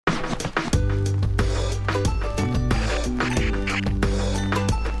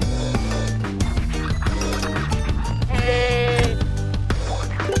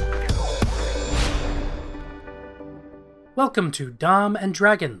Welcome to Dom and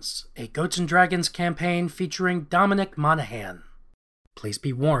Dragons, a Goats and Dragons campaign featuring Dominic Monaghan. Please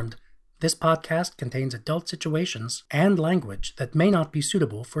be warned, this podcast contains adult situations and language that may not be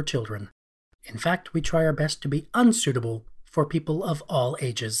suitable for children. In fact, we try our best to be unsuitable for people of all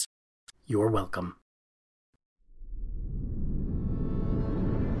ages. You're welcome.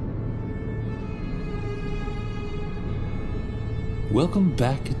 Welcome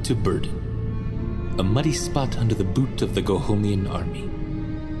back to Burden, a muddy spot under the boot of the Gohomian army.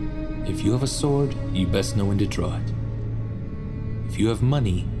 If you have a sword, you best know when to draw it. If you have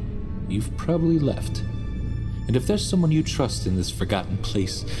money, you've probably left. And if there's someone you trust in this forgotten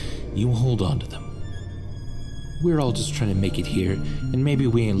place, you hold on to them. We're all just trying to make it here, and maybe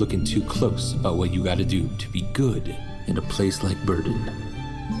we ain't looking too close about what you gotta do to be good in a place like Burden.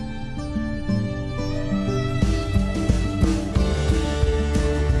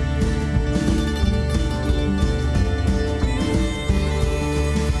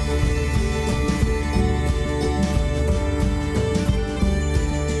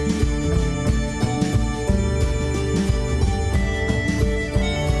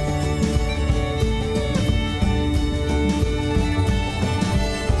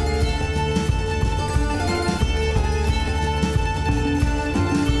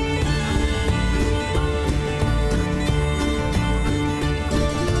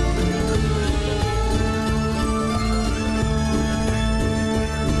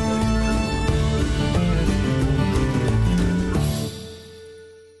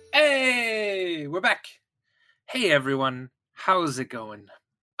 Hey everyone, how's it going?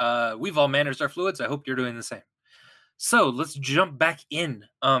 We've all managed our fluids. I hope you're doing the same. So let's jump back in.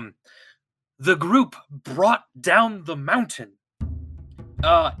 The group brought down the mountain.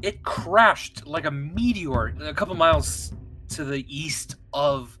 It crashed like a meteor a couple miles to the east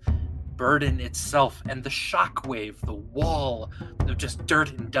of Burden itself, and the shockwave, the wall of just dirt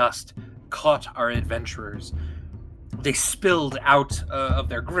and dust, caught our adventurers. They spilled out of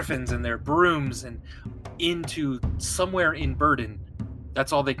their griffins and their brooms and into somewhere in Burden.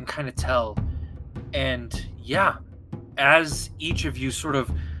 That's all they can kind of tell. And yeah, as each of you sort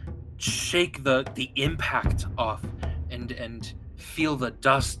of shake the impact off and feel the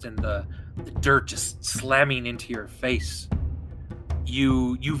dust and the dirt just slamming into your face,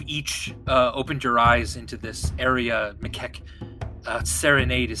 you've each opened your eyes into this area. Mikek,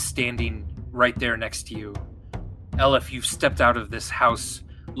 Serenade is standing right there next to you. Elif, you've stepped out of this house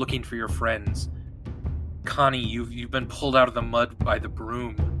looking for your friends. Connie, you've been pulled out of the mud by the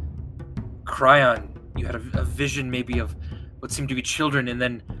broom. Cryon, you had a vision maybe of what seemed to be children, and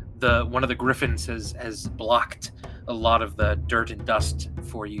then one of the griffins has blocked a lot of the dirt and dust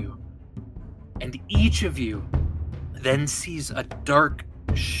for you. And each of you then sees a dark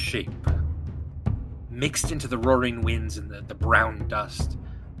shape mixed into the roaring winds and the brown dust.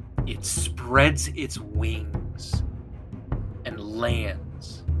 It spreads its wings and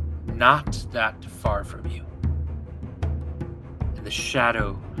lands not that far from you. And the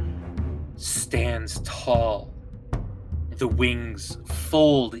shadow stands tall. The wings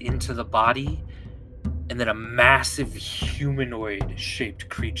fold into the body, and then a massive humanoid-shaped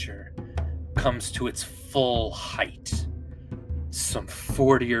creature comes to its full height, some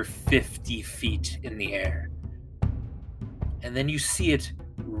 40 or 50 feet in the air. And then you see it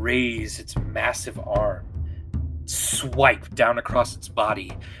raise its massive arm, swipe down across its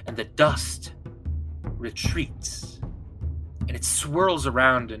body, and the dust retreats. And it swirls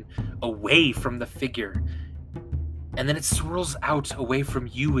around and away from the figure. And then it swirls out away from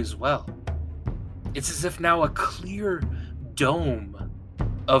you as well. It's as if now a clear dome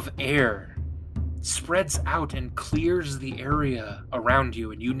of air spreads out and clears the area around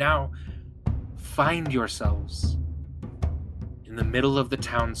you, and you now find yourselves in the middle of the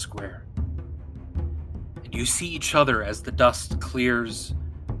town square. And you see each other as the dust clears,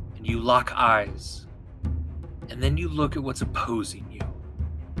 and you lock eyes. And then you look at what's opposing you.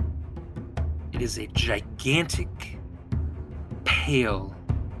 It is a gigantic, pale,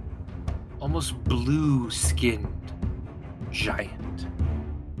 almost blue-skinned giant.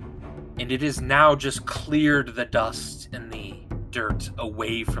 And it has now just cleared the dust and the dirt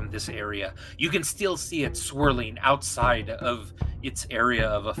away from this area. You can still see it swirling outside of its area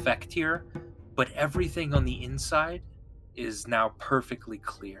of effect here, but everything on the inside is now perfectly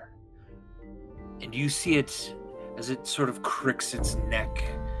clear. And you see it as it sort of cricks its neck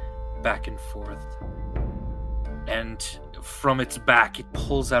back and forth. And from its back, it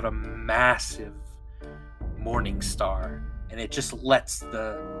pulls out a massive morning star, and it just lets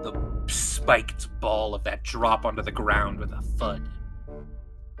the spiked ball of that drop onto the ground with a thud.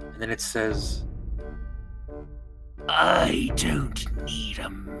 And then it says, I don't need a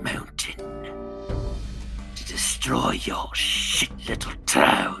mountain to destroy your shit little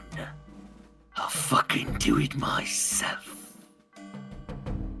town. I'll fucking do it myself.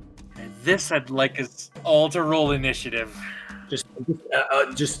 And this I'd like us all to roll initiative. Just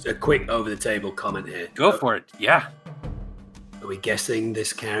a quick over-the-table comment here. Go for it. Yeah. Are we guessing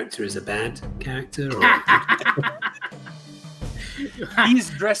this character is a bad character? Or...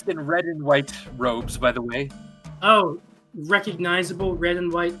 He's dressed in red and white robes, by the way. Oh, recognizable red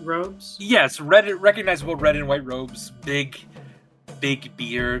and white robes? Yes, recognizable red and white robes, big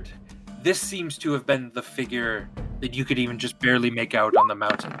beard. This seems to have been the figure that you could even just barely make out on the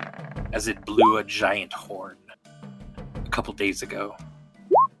mountain as it blew a giant horn a couple days ago.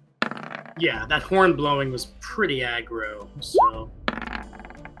 Yeah, that horn blowing was pretty aggro, so...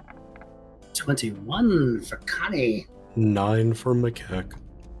 21 for Connie. 9 for Macaque.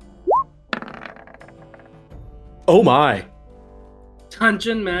 Oh my!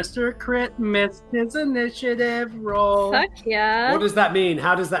 Dungeon Master crit missed his initiative roll. Fuck yeah. What does that mean?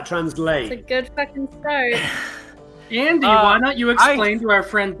 How does that It's a translate? good fucking start. Andy, why don't you explain to our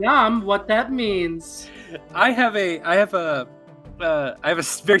friend Dom what that means? I have a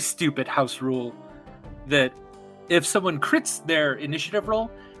very stupid house rule that if someone crits their initiative roll,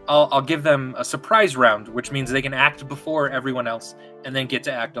 I'll give them a surprise round, which means they can act before everyone else and then get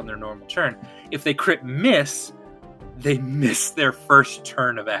to act on their normal turn. If they crit miss, they miss their first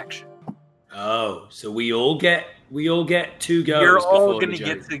turn of action. Oh, so we all get 2 goes. You're all before going the to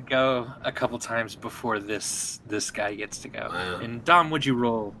joke. get to go a couple times before this guy gets to go. Wow. And Dom, would you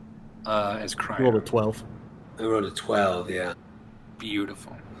roll as I rolled a Cryer? 12. I rolled a 12, yeah.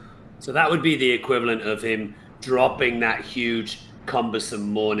 Beautiful. So that would be the equivalent of him dropping that huge,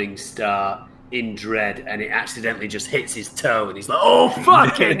 cumbersome morning star in dread, and it accidentally just hits his toe, and he's like, "Oh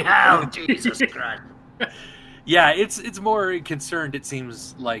fucking hell, Jesus Christ!" Yeah, it's more concerned. It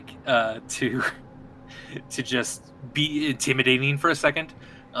seems like to just be intimidating for a second,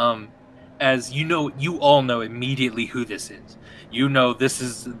 as you all know immediately who this is. You know this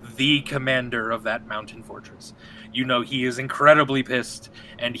is the commander of that mountain fortress. You know he is incredibly pissed,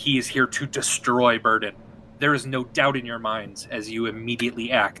 and he is here to destroy Burden. There is no doubt in your minds as you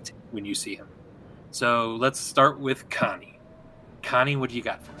immediately act when you see him. So let's start with Connie. Connie, what do you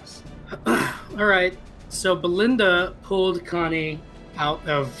got for us? All right. So Belinda pulled Connie out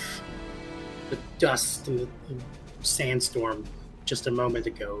of the dust and the sandstorm just a moment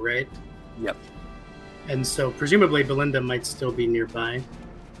ago, right? Yep. And so presumably Belinda might still be nearby.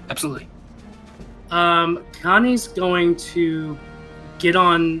 Absolutely. Connie's going to get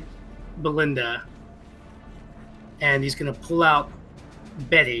on Belinda, and he's going to pull out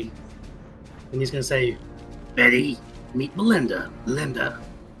Betty, and he's going to say, "Betty, meet Belinda. Belinda,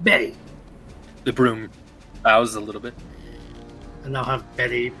 Betty." The broom bows a little bit. And I'll have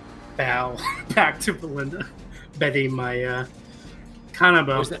Betty bow back to Belinda. Betty, my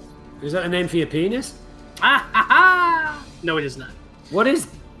Kanabo. Is that a name for your penis? Ah, ha, ha! No, it is not. What is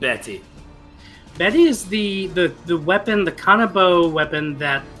Betty? Betty is the weapon, the Kanabo weapon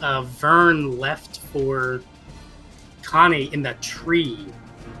that Vern left for Connie in that tree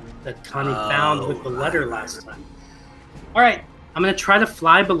that Connie found with the letter last time. All right, I'm going to try to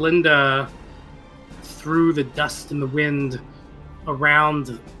fly Belinda through the dust and the wind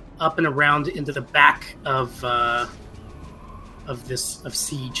around, up and around into the back of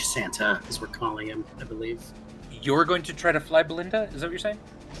Siege Santa, as we're calling him, I believe. You're going to try to fly Belinda? Is that what you're saying?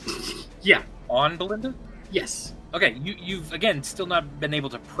 Yeah. On Belinda? Yes. Okay, you've again still not been able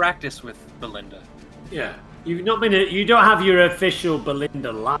to practice with Belinda. Yeah. You don't have your official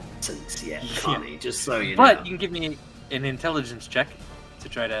Belinda license yet, Connie, just so you know. But you can give me an intelligence check to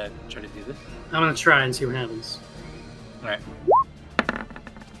try to do this. I'm going to try and see what happens. All right.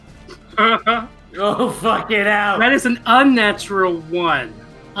 Oh, fuck it out. That is an unnatural 1.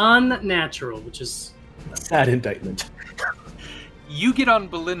 Unnatural, which is... Sad indictment. You get on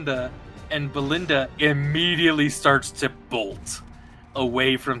Belinda, and Belinda immediately starts to bolt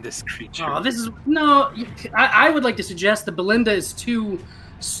away from this creature. Oh, this is... No, I would like to suggest that Belinda is too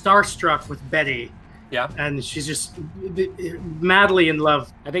starstruck with Betty. Yeah. And she's just madly in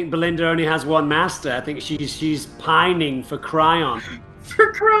love. I think Belinda only has one master. I think she's pining for Cryon.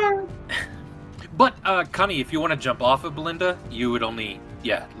 For crying. But, Connie, if you want to jump off of Belinda, you would only,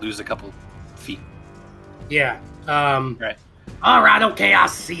 lose a couple feet. Yeah. Right. All right, okay, I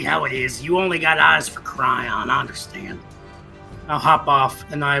see how it is. You only got eyes for Cryon. I understand. I'll hop off,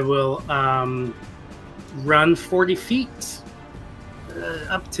 and I will run 40 feet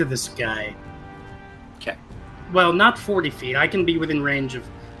up to this guy. Okay. Well, not 40 feet. I can be within range of...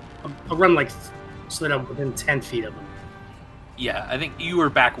 I'll run like so that I'm within 10 feet of him. Yeah, I think you were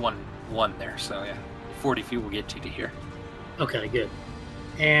back one there, so yeah. 40 feet will get you to here. Okay, good.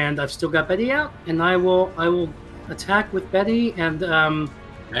 And I've still got Betty out, and I will attack with Betty, and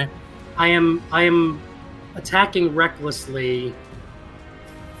Okay. I am attacking recklessly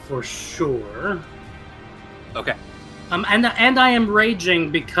for sure. Okay. And I am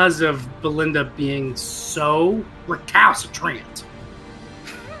raging because of Belinda being so recalcitrant.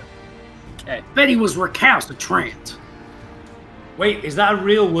 Okay. Betty was recalcitrant. Wait, is that a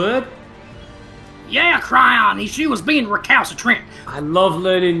real word? Yeah, Cryon, she was being recalcitrant. I love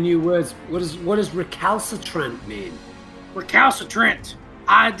learning new words. What does recalcitrant mean? Recalcitrant.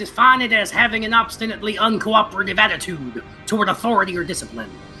 I define it as having an obstinately uncooperative attitude toward authority or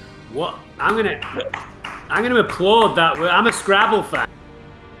discipline. What? I'm gonna applaud that word. I'm a Scrabble fan.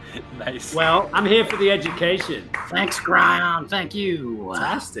 Nice. Well, I'm here for the education. thanks, Cryon. Thank you.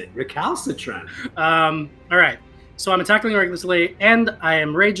 Fantastic. Recalcitrant. All right. So I'm attacking recklessly, and I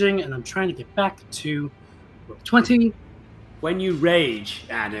am raging, and I'm trying to get back to roll 20. When you rage,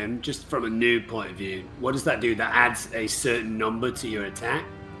 Adam, just from a noob point of view, what does that do? That adds a certain number to your attack?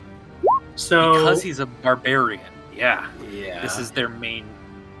 So Because he's a barbarian. Yeah. Yeah. This is their main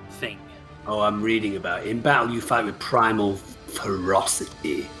thing. Oh, I'm reading about it. In battle, you fight with primal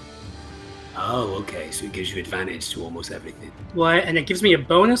ferocity. Oh, okay. So it gives you advantage to almost everything. and it gives me a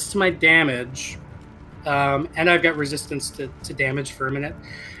bonus to my damage, and I've got resistance to damage for a minute.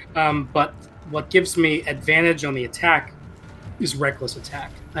 But what gives me advantage on the attack is reckless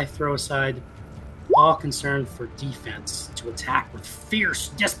attack. I throw aside all concern for defense to attack with fierce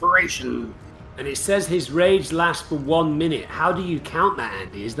desperation. And it says his rage lasts for 1 minute. How do you count that,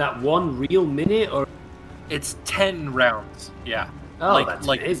 Andy? Is that 1 real minute or? It's 10 rounds. Yeah. Oh, that's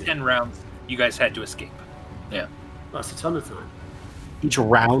amazing. 10 rounds you guys had to escape. Yeah. That's a ton of time. Each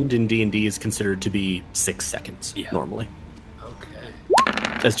round in D&D is considered to be 6 seconds, normally. Okay.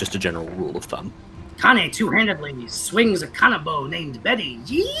 That's just a general rule of thumb. Kane two-handedly swings a kanabo named Betty.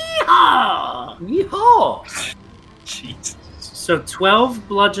 Yeehaw! Yeehaw! Jeez. So 12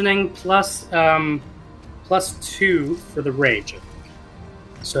 bludgeoning plus 2 for the rage. I think.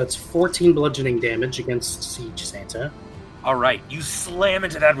 So it's 14 bludgeoning damage against Siege Santa. All right, you slam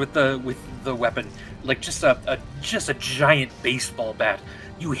into that with the weapon, like just a giant baseball bat.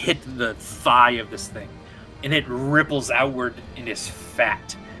 You hit the thigh of this thing, and it ripples outward and is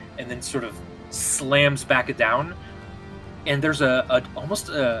fat, and then sort of slams back down. And there's almost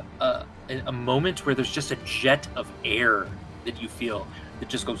a moment where there's just a jet of air that you feel that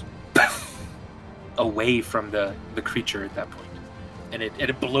just goes away from the creature at that point, and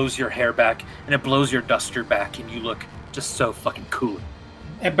it blows your hair back, and it blows your duster back, and you look just so fucking cool.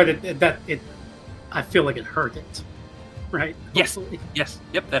 But I feel like it hurt it, right? Yes. Hopefully. Yes.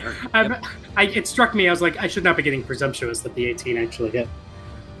 Yep. That hurt. Yep. It struck me. I was like, I should not be getting presumptuous that the 18 actually hit.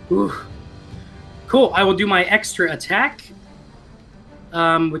 Ooh. Cool. I will do my extra attack,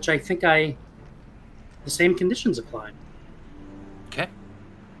 which I think the same conditions apply. Okay.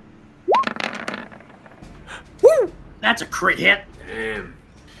 Woo! That's a crit hit. Damn.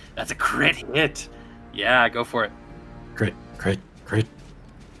 That's a crit hit. Yeah, go for it. Crit.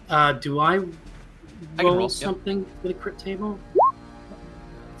 Do I can roll roll, yep. something for the crit table?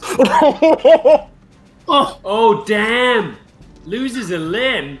 Oh! Oh, damn! Loses a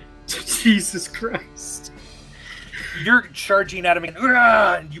limb. Jesus Christ. You're charging at him,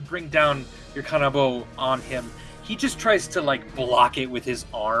 and you bring down your kanabo on him. He just tries to like block it with his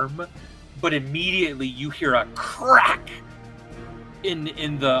arm, but immediately you hear a crack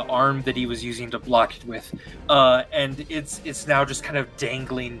in the arm that he was using to block it with, and it's now just kind of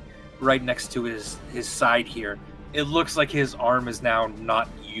dangling right next to his side here. It looks like his arm is now not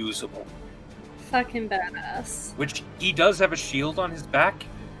usable. Fucking badass. Which he does have a shield on his back.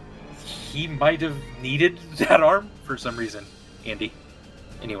 He might have needed that arm for some reason, Andy.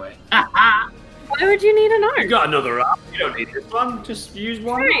 Anyway. Why would you need an arm? You got another arm. You don't need this one. Just use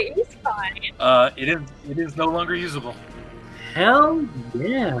one. Right, he's fine. It is no longer usable. Hell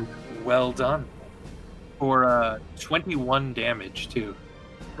yeah. Well done. For 21 damage too.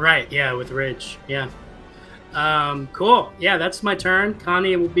 Right, yeah, with rage. Yeah. Cool. Yeah, that's my turn.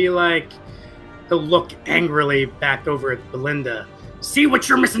 Connie will be like, he'll look angrily back over at Belinda. See what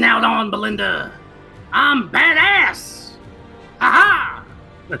you're missing out on, Belinda. I'm badass. Aha!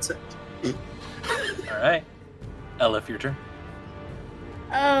 That's it. All right. Elif, your turn.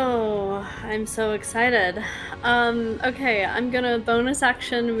 Oh, I'm so excited. Okay, I'm gonna bonus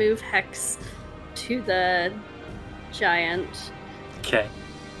action move Hex to the giant. Okay.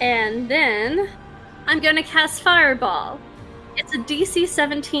 And then I'm gonna cast Fireball. It's a DC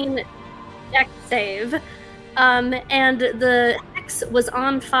 17 Dex save. And the hex was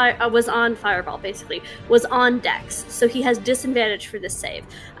on fireball, basically. Was on Dex, so he has disadvantage for this save.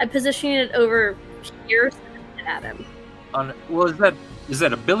 I'm positioning it over here so I can at him. Is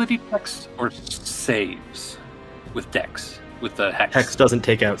that ability checks or saves with Dex with the hex? Hex doesn't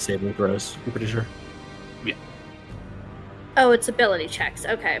take out saving throws, I'm pretty sure. Yeah. Oh, it's ability checks.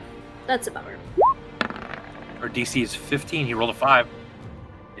 Okay, that's a bummer. Our DC is 15. He rolled a 5.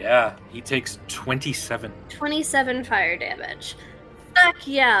 Yeah, he takes 27. 27 fire damage. Fuck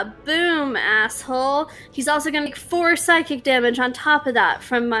yeah, boom, asshole. He's also gonna make 4 psychic damage on top of that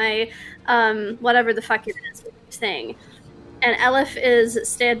from my, whatever the fuck it is thing. And Elif is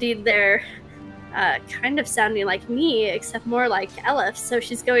standing there, kind of sounding like me, except more like Elif. So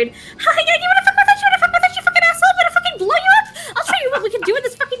she's going, ha yeah, you wanna fuck with us, you fucking asshole, I'm gonna fucking blow you up! I'll show you what we can do in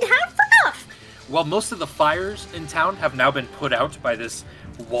this fucking town, fuck off! While most of the fires in town have now been put out by this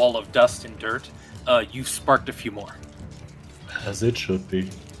wall of dust and dirt, you've sparked a few more. As it should be.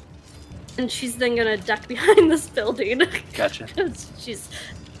 And she's then gonna duck behind this building. Gotcha. she's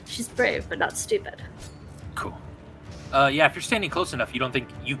brave, but not stupid. Cool. Yeah, if you're standing close enough,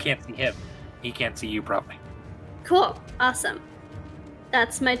 you can't see him. He can't see you probably. Cool. Awesome.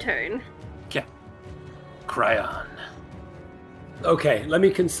 That's my turn. Okay. Cryon. Okay, let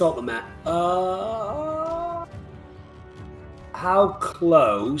me consult the map. How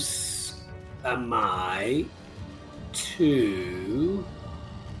close am I to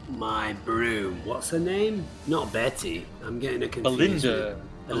my broom? What's her name? Not Betty. I'm getting a confusion.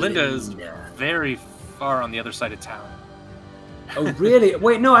 Belinda is very far on the other side of town. Oh, really?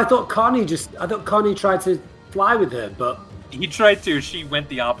 Wait, no, I thought Connie tried to fly with her, but... He tried to. She went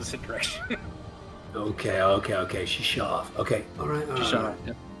the opposite direction. Okay. She shot off. Okay, all right. She shot off.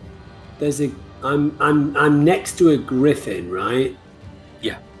 Yeah. There's a. I'm next to a griffin, right?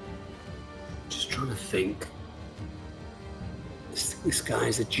 Yeah. Just trying to think. This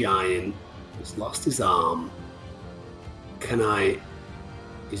guy's a giant. He's lost his arm.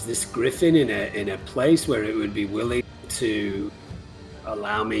 Is this griffin in a place where it would be willing to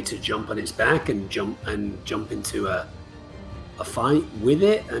allow me to jump on its back and jump into a fight with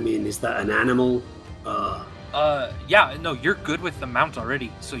it? I mean, is that an animal? Yeah, no, you're good with the mount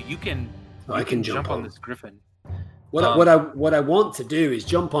already, so you can. I can jump on this griffin. What I want to do is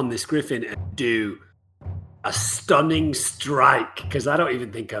jump on this griffin and do a stunning strike, because I don't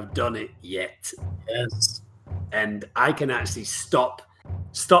even think I've done it yet. Yes. And I can actually stop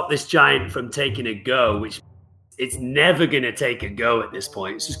this giant from taking a go, which it's never going to take a go at this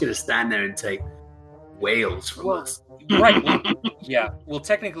point. It's just going to stand there and take whales from us. Right. Well,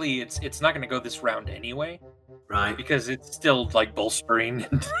 technically, it's not going to go this round anyway. Right. Because it's still like bolstering.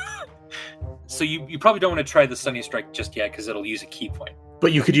 So you probably don't want to try the Sunny Strike just yet, because it'll use a key point.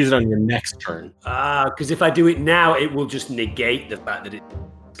 But you could use it on your next turn. Because if I do it now, it will just negate the fact that it's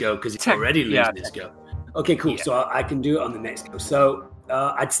go, because it's already losing its go. Okay, cool. Yeah. So I can do it on the next go. So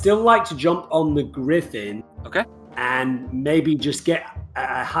I'd still like to jump on the griffin. Okay. And maybe just get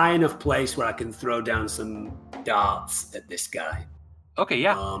a high enough place where I can throw down some darts at this guy. Okay,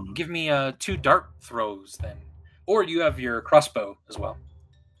 yeah. Give me 2 dart throws then. Or you have your crossbow as well.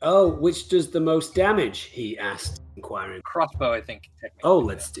 Oh, which does the most damage? He asked, inquiring. Crossbow, I think. Oh,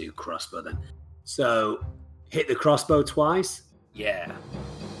 let's do crossbow then. So, hit the crossbow twice? Yeah.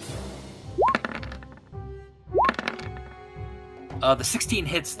 The 16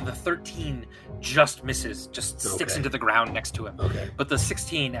 hits, the 13 just misses, just sticks into the ground next to him. Okay. But the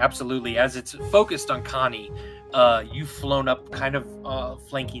 16, absolutely, as it's focused on Connie, you've flown up kind of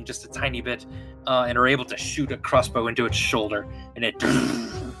flanking just a tiny bit and are able to shoot a crossbow into its shoulder, and it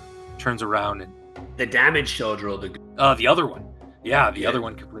turns around. And the damaged shoulder or the other one. Yeah, the other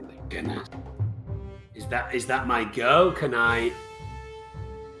one completely. Goodness. Is that my go? Can I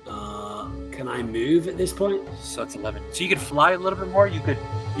move at this point? So it's 11. So you could fly a little bit more. You could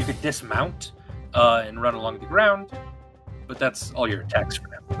dismount and run along the ground, but that's all your attacks for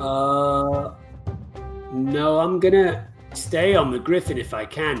now. No, I'm gonna stay on the griffin if I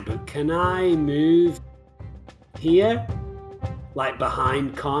can, but can I move here? Like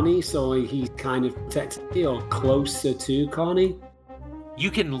behind Connie, so he's kind of protected me, or closer to Connie? You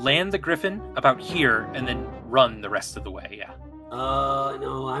can land the griffin about here and then run the rest of the way, yeah.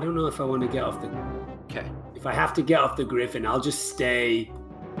 No, I don't know if I want to get off the... Okay. If I have to get off the griffin, I'll just stay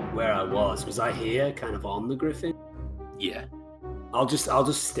where I was. Was I here, kind of on the griffin? Yeah. I'll just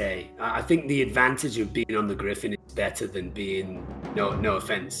stay. I think the advantage of being on the griffin is better than being... No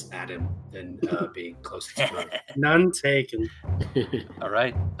offense, Adam, than being closer to me. None taken. All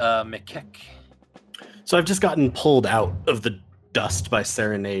right. McKeck. So I've just gotten pulled out of the dust by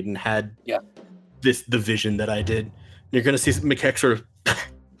Serenade and had Yeah. the vision that I did. You're going to see Mikek sort of...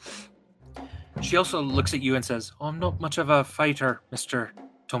 She also looks at you and says, "Oh, I'm not much of a fighter, Mr.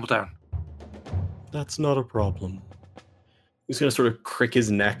 Tumbledown." That's not a problem. He's going to sort of crick his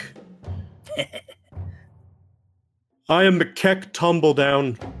neck. I am Mikek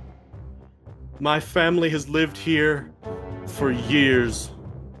Tumbledown. My family has lived here for years.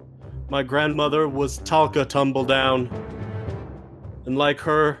 My grandmother was Talca Tumbledown. And like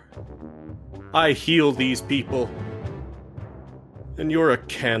her, I heal these people. And you're a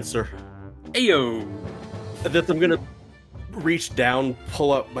cancer. Ayo! That I'm gonna reach down,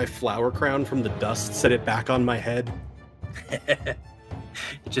 pull out my flower crown from the dust, set it back on my head.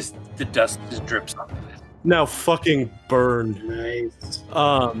 The dust just drips off of it. Now fucking burn. Nice.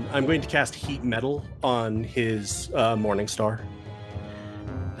 I'm going to cast Heat Metal on his Morning Star.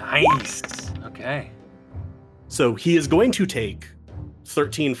 Nice. Okay. So he is going to take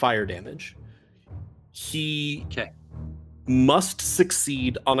 13 fire damage. He must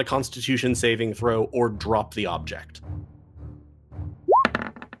succeed on a Constitution saving throw or drop the object.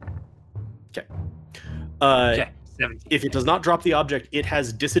 Okay. Okay. 17. If it does not drop the object, it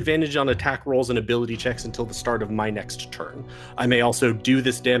has disadvantage on attack rolls and ability checks until the start of my next turn. I may also do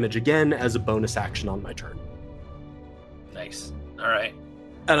this damage again as a bonus action on my turn. Nice. All right.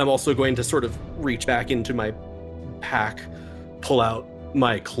 And I'm also going to sort of reach back into my pack, pull out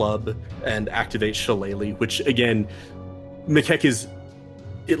my club, and activate Shillelagh, which, again, Mikek is...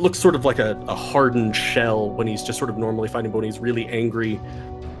 It looks sort of like a hardened shell when he's just sort of normally fighting, but when he's really angry,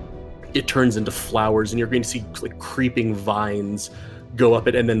 it turns into flowers, and you're going to see like creeping vines go up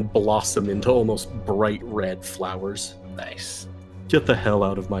it and then blossom into almost bright red flowers. Nice. Get the hell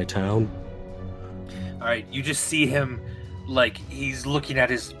out of my town. All right. You just see him, like, he's looking at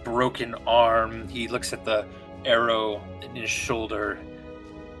his broken arm. He looks at the arrow in his shoulder.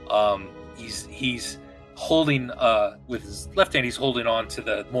 He's holding, with his left hand, he's holding on to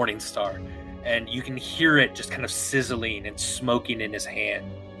the Morning Star, and you can hear it just kind of sizzling and smoking in his hand.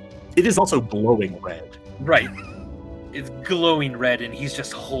 It is also glowing red. Right. It's glowing red, and he's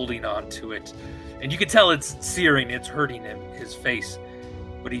just holding on to it. And you can tell it's searing, it's hurting him, his face.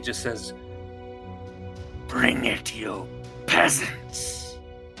 But he just says, Bring it, you peasants.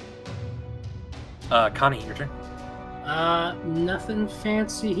 Connie, your turn. Nothing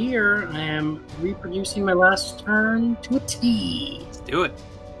fancy here. I am reproducing my last turn to a T. Let's do it.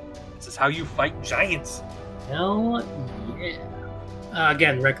 This is how you fight giants. Hell yeah.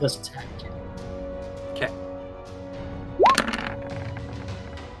 Again, reckless attack. Okay.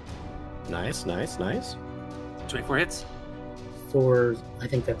 Nice. 24 hits. For, I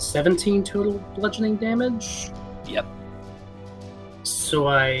think that's 17 total bludgeoning damage. Yep. So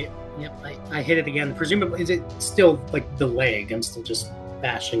I hit it again. Presumably, is it still like the leg? I'm still just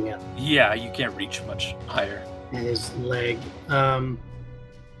bashing at Yeah, you can't reach much higher. his leg.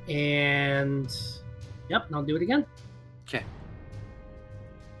 And yep, I'll do it again. Okay.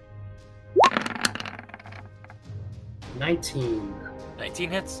 19. 19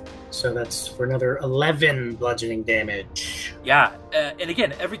 hits. So that's for another 11 bludgeoning damage. Yeah, and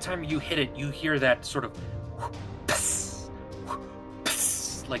again, every time you hit it, you hear that sort of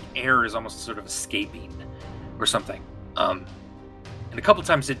like air is almost sort of escaping or something. And a couple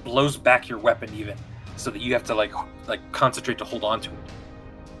times it blows back your weapon even, so that you have to like concentrate to hold on to it.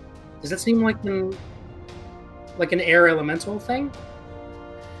 Does that seem like an air elemental thing?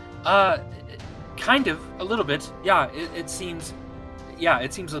 Kind of, a little bit. Yeah, it seems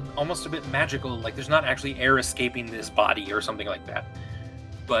almost a bit magical. Like there's not actually air escaping this body or something like that.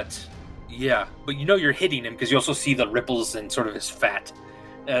 But yeah, but you know you're hitting him because you also see the ripples in sort of his fat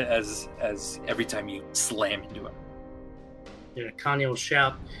as every time you slam into him. Yeah, Connie will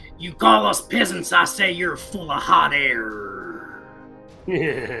shout, "You call us peasants, I say you're full of hot air."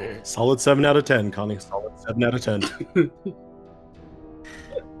 Solid 7 out of 10, Connie. Solid 7 out of 10.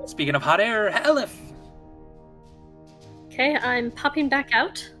 Speaking of hot air, Elif. Okay, I'm popping back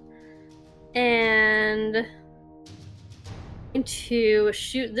out and going to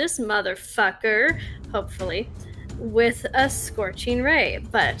shoot this motherfucker, hopefully, with a Scorching Ray.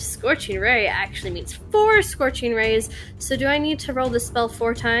 But Scorching Ray actually means 4 Scorching Rays, so do I need to roll the spell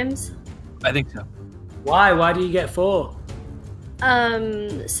 4 times? I think so. Why? Why do you get 4?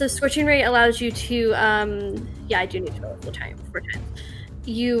 So Scorching Ray allows you to, yeah, I do need to roll it 4 times.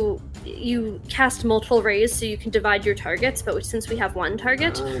 You cast multiple rays, so you can divide your targets, but since we have 1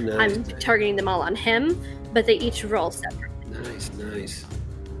 target, Nice. I'm targeting them all on him, but they each roll separately. Nice.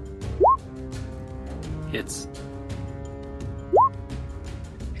 Hits.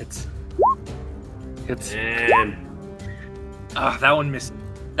 Damn. That one missed.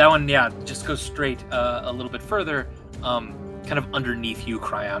 That one, yeah, just goes straight a little bit further, kind of underneath you,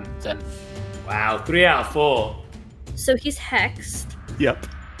 Cryon. Then. Wow, 3 out of 4. So he's hexed. Yep,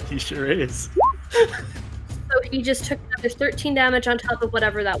 he sure is. So he just took another 13 damage on top of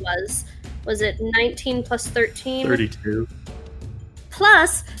whatever that was. Was it 19 plus 13? 32.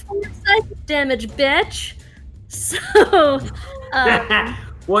 Plus 4 psychic damage, bitch. So,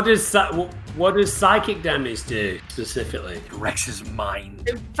 what does psychic damage do specifically? It wrecks his mind.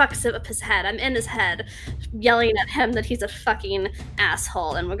 it fucks up his head. I'm in his head, yelling at him that he's a fucking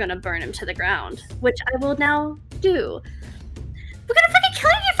asshole and we're gonna burn him to the ground. Which I will now do. We're gonna fucking kill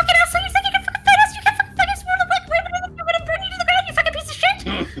you, you fucking asshole! You think you can fucking fight us? You can't fucking fight us! We're gonna burn you to the ground, you fucking piece of shit!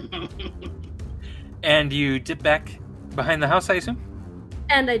 And you dip back behind the house, I assume?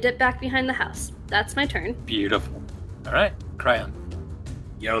 And I dip back behind the house. That's my turn. Beautiful. All right, Cryon.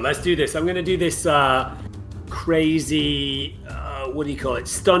 Yo, let's do this. I'm gonna do this crazy, what do you call it?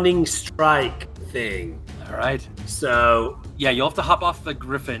 Stunning strike thing. All right. So Yeah, you'll have to hop off the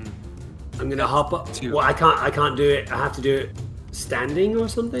griffin. I'm gonna hop up. Two. Well, I can't do it. I have to do it standing or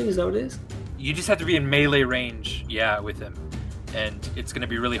something. Is that what it is? You just have to be in melee range, yeah, with him. And it's going to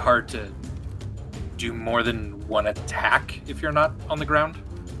be really hard to do more than one attack if you're not on the ground.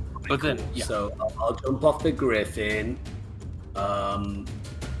 But then, yeah. So I'll jump off the griffin, and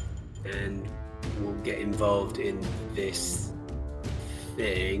we'll get involved in this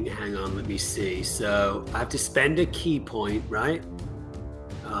thing. Hang on, let me see. So I have to spend a key point, right?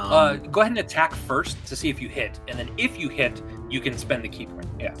 Go ahead and attack first to see if you hit. And then if you hit, you can spend the key point.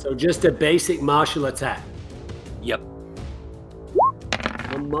 Yeah. So just a basic martial attack. Yep.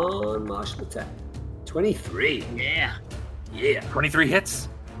 Come on, martial attack. 23. Yeah. 23 hits.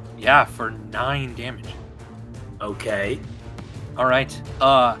 Yeah, for 9 damage. Okay. All right.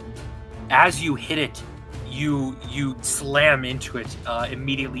 As you hit it, you slam into it.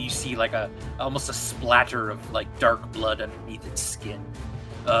 Immediately, you see like almost a splatter of like dark blood underneath its skin.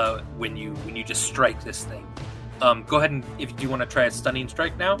 When you just strike this thing. Go ahead and if you do want to try a stunning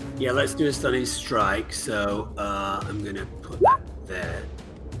strike now. Yeah, let's do a stunning strike. So I'm gonna put that there.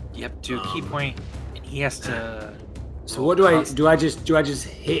 Yep, do a key point, and he has to. So what do I do? I just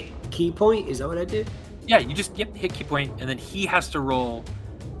hit key point? Is that what I did? Yeah, you just hit key point, and then he has to roll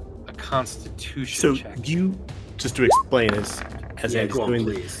a Constitution check. So you, just to explain as Andy's go on, doing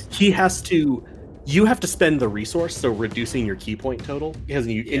please. this, you have to spend the resource, so reducing your key point total, because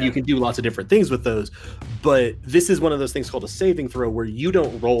and you can do lots of different things with those. But this is one of those things called a saving throw, where you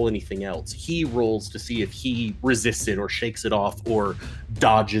don't roll anything else. He rolls to see if he resists it, or shakes it off, or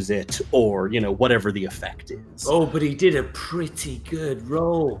dodges it, or whatever the effect is. Oh, but he did a pretty good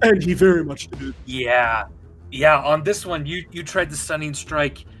roll. And he very much did. Yeah. On this one, you tried the stunning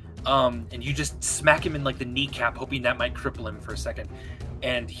strike, and you just smack him in like the kneecap, hoping that might cripple him for a second.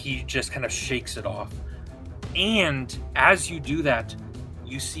 And he just kind of shakes it off. And as you do that,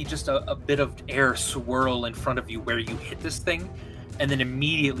 you see just a bit of air swirl in front of you where you hit this thing, and then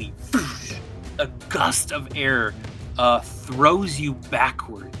immediately a gust of air throws you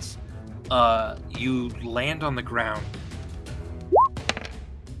backwards. You land on the ground.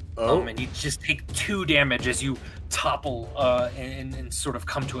 And you just take 2 damage as you topple and sort of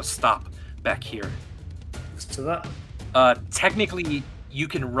come to a stop back here. So that technically, you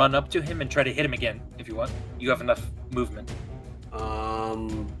can run up to him and try to hit him again if you want. You have enough movement.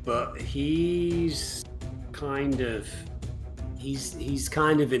 but he's kind of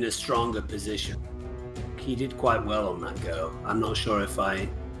in a stronger position. He did quite well on that go. I'm not sure if I.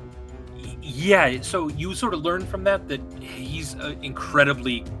 Yeah, so you sort of learn from that he's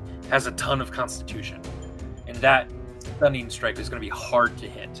has a ton of constitution, and that stunning strike is going to be hard to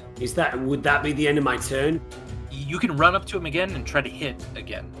hit. Would that be the end of my turn? You can run up to him again and try to hit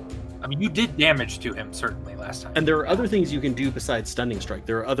again. I mean, you did damage to him certainly last time. And there are other things you can do besides stunning strike.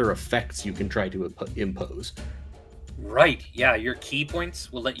 There are other effects you can try to impose. Right. Yeah, your key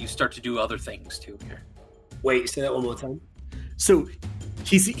points will let you start to do other things too here. Wait, say that one more time. So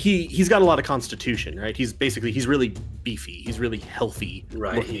he's got a lot of constitution, right? He's really beefy. He's really healthy.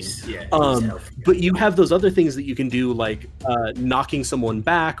 Right. He's healthy. But you have those other things that you can do, like knocking someone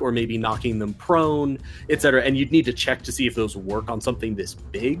back, or maybe knocking them prone, etc. And you'd need to check to see if those work on something this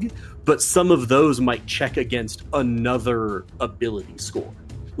big. But some of those might check against another ability score.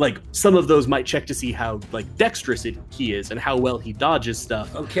 Like, some of those might check to see how dexterous he is and how well he dodges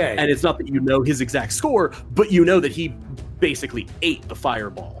stuff. Okay. And it's not that you know his exact score, but you know that he basically ate the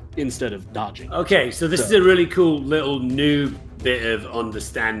fireball instead of dodging. Okay, so this is a really cool little new bit of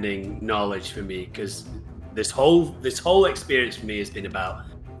understanding knowledge for me, because this whole experience for me has been about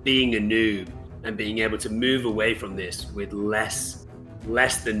being a noob and being able to move away from this with less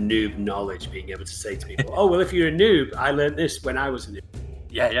than noob knowledge, being able to say to people, oh, well, if you're a noob, I learned this when I was a noob.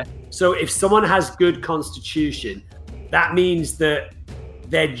 Yeah. So if someone has good constitution, that means that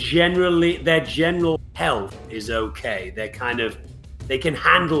their general health is okay. They can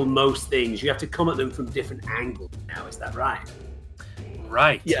handle most things. You have to come at them from different angles now. Is that right?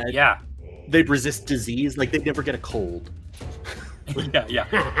 Right. Yeah. They'd resist disease. Like, they'd never get a cold. Yeah.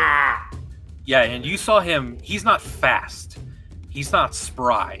 Yeah, and you saw him. He's not fast. He's not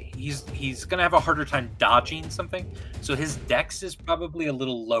spry. He's gonna have a harder time dodging something. So his dex is probably a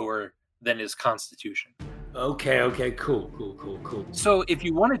little lower than his constitution. Okay, cool. So if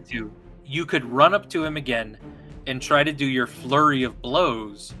you wanted to, you could run up to him again and try to do your flurry of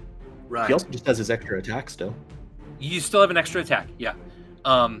blows. Right. He also just has his extra attack still. You still have an extra attack, yeah.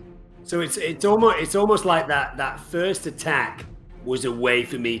 So it's almost like that first attack was a way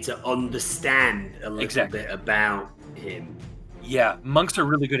for me to understand a little bit about him. Yeah, monks are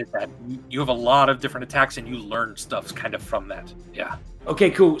really good at that. You have a lot of different attacks and you learn stuff kind of from that. Yeah.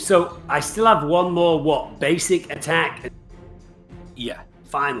 Okay, cool. So I still have one more, basic attack? Yeah.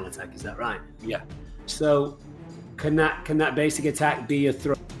 Final attack, is that right? Yeah. So can that basic attack be a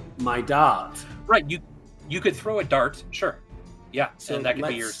throw my dart? Right, you could throw a dart, sure. Yeah, So and that could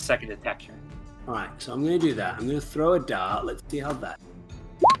be your second attack here. All right, so I'm going to do that. I'm going to throw a dart. Let's see how that.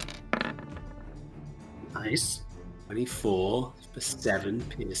 Nice. 24 for 7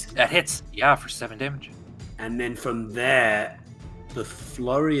 piercing. That hits, yeah, for 7 damage. And then from there, the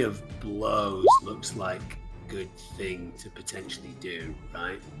flurry of blows looks like a good thing to potentially do,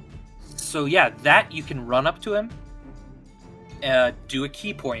 right? So yeah, that you can run up to him, do a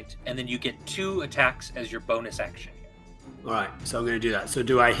key point, and then you get 2 attacks as your bonus action. All right, so I'm going to do that. So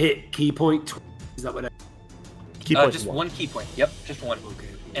do I hit key point? Is that what I... Key point just one key point. Yep, just one. Okay.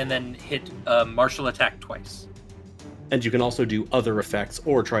 And then hit martial attack twice. And you can also do other effects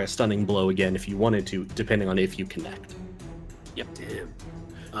or try a stunning blow again if you wanted to, depending on if you connect. Yep. Damn.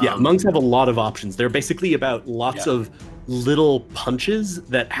 Yeah, monks have a lot of options. They're basically about lots of little punches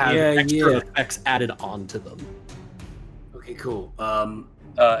that have extra effects added onto them. Okay, cool. And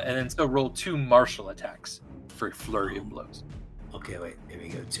then so roll 2 martial attacks for flurry of blows. Okay, wait. Here we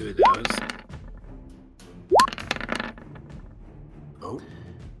go. 2 of those. Oh.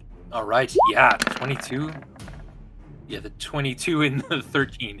 All right. Yeah, 22. Yeah, the 22 and the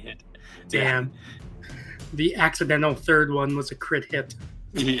 13 hit. Damn. The accidental third one was a crit hit.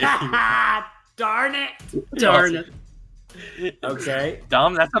 Yeah. Darn it. Darn it. Okay.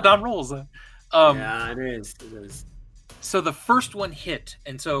 Dom, that's how Dom rolls. Yeah, it is. So the first one hit,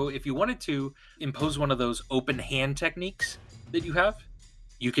 and so if you wanted to impose one of those open hand techniques that you have,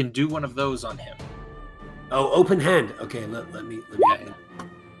 you can do one of those on him. Oh, open hand. Okay, let me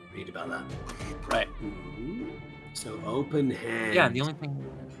read about that. Right. So open hand. Yeah, and the only thing...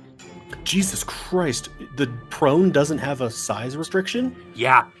 Jesus Christ, the prone doesn't have a size restriction?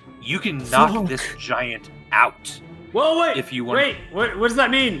 Yeah, you can knock Fuck. this giant out. Whoa, wait. If you want... Wait, what does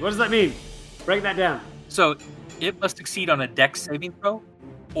that mean? What does that mean? Break that down. So it must succeed on a dex saving throw,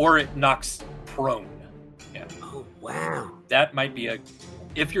 or it knocks prone. Yeah. Oh, wow. That might be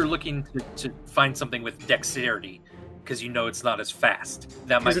if you're looking to find something with dexterity, because you know it's not as fast.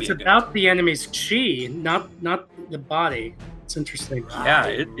 That might Because be it's about the enemy's chi, not the body. It's interesting. Yeah,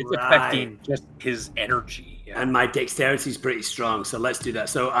 it's affecting just his energy. Yeah. And my dexterity is pretty strong, so let's do that.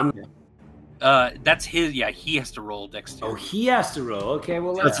 So I'm... That's his... Yeah, he has to roll dexterity. Oh, he has to roll. Okay,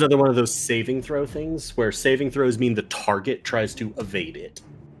 well, That's another one of those saving throw things, where saving throws mean the target tries to evade it.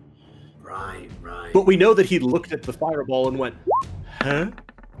 Right. But we know that he looked at the fireball and went, huh?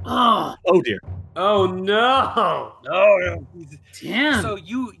 Oh dear. Oh, no. No. Damn. So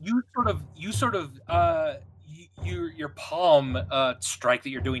your palm strike that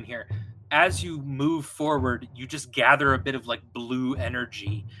you're doing here, as you move forward, you just gather a bit of like blue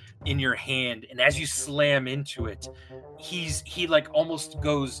energy in your hand, and as you slam into it, he like almost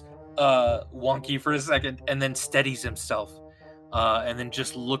goes wonky for a second, and then steadies himself, and then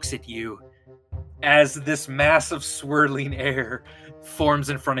just looks at you as this mass of swirling air forms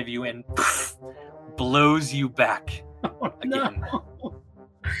in front of you and blows you back again.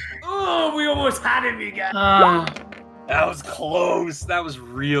 Oh, we almost had him, you guys. That was close. That was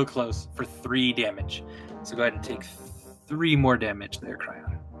real close for 3 damage. So go ahead and take 3 more damage there,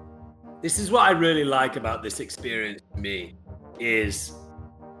 Cryon. This is what I really like about this experience for me, is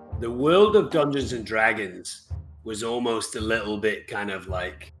the world of Dungeons and Dragons was almost a little bit kind of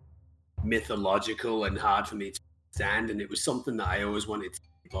like mythological and hard for me to understand, and it was something that I always wanted to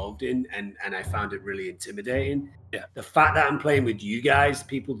involved in, and I found it really intimidating. Yeah. The fact that I'm playing with you guys,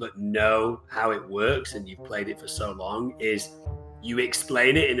 people that know how it works and you've played it for so long, is you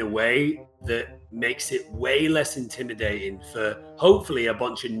explain it in a way that makes it way less intimidating for hopefully a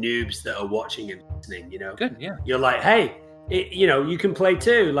bunch of noobs that are watching and listening, you know? Good, yeah. You're like, hey, you can play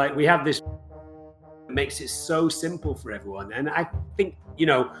too. Like, we have this, makes it so simple for everyone. And I think,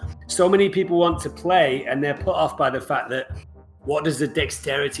 so many people want to play and they're put off by the fact that what does the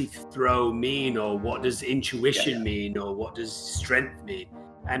dexterity throw mean, or what does intuition mean, or what does strength mean?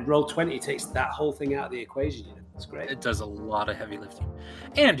 And Roll20 takes that whole thing out of the equation. It's great. It does a lot of heavy lifting.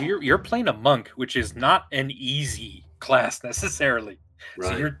 And you're playing a monk, which is not an easy class necessarily.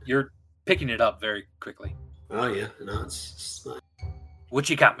 Right. So you're picking it up very quickly. Oh yeah, no, it's nice. What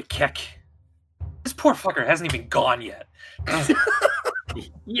you got, McKeck? This poor fucker hasn't even gone yet.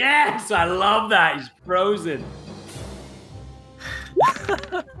 Yes, I love that. He's frozen.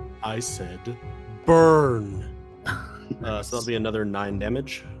 I said burn. So that'll be another 9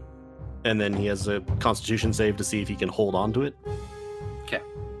 damage. And then he has a constitution save to see if he can hold on to it. Okay.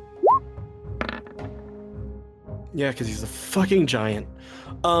 Yeah, because he's a fucking giant.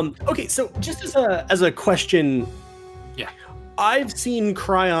 Okay, so just as a question... Yeah. I've seen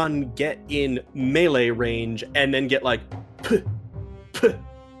Cryon get in melee range and then get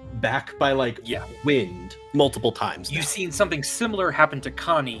back by wind multiple times. You've seen something similar happen to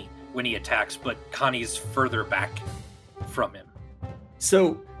Connie when he attacks, but Connie's further back from him.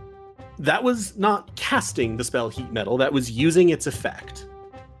 So that was not casting the spell Heat Metal, that was using its effect.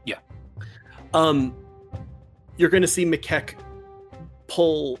 Yeah. You're going to see McKeck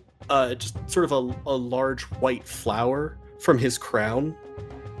pull just sort of a large white flower from his crown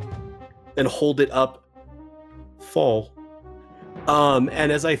and hold it up, fall.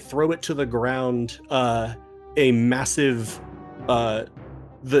 And as I throw it to the ground, a massive,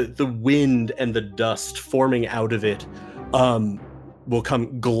 the wind and the dust forming out of it will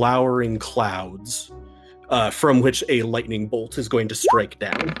come glowering clouds from which a lightning bolt is going to strike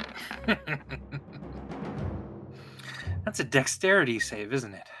down. That's a dexterity save,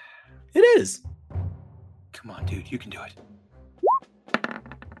 isn't it? It is. Come on, dude, you can do it.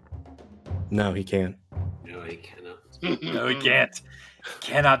 No, he can't. No, he cannot. No, he can't.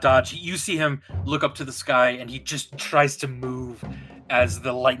 Cannot dodge. You see him look up to the sky, and he just tries to move as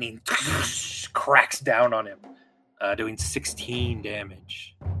the lightning cracks down on him, doing 16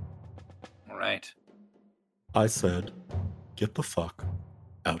 damage. All right. I said, get the fuck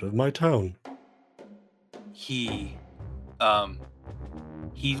out of my town. He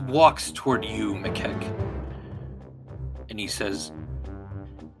walks toward you, McKeck, and he says,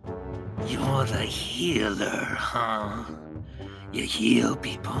 "You're the healer, huh? You heal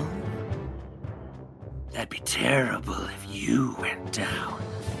people? That'd be terrible if you went down."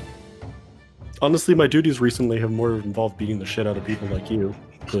 Honestly, my duties recently have more involved beating the shit out of people like you.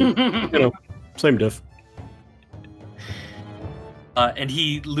 But, same diff. And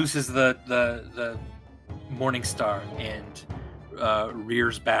he looses the Morning Star and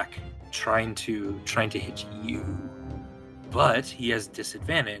rears back, trying to hit you. But he has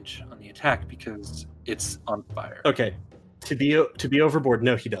disadvantage on the attack because it's on fire. Okay, to be overboard,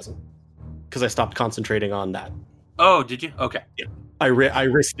 no, he doesn't, because I stopped concentrating on that. Oh, did you? Okay. Yeah. I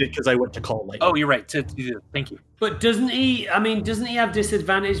risked it because I went to call lightning. Oh, you're right. Thank you. But doesn't he have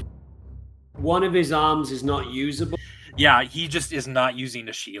disadvantage? One of his arms is not usable. Yeah, he just is not using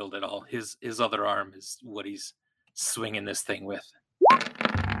a shield at all. His other arm is what he's swinging this thing with.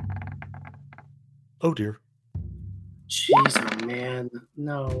 Oh dear. Jeez, man,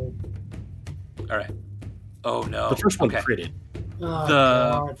 no. All right. Oh no. The first one okay. critted. Oh, The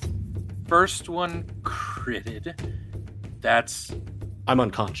God. first one critted. That's I'm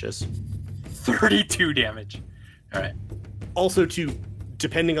unconscious. 32 damage. All right. Also,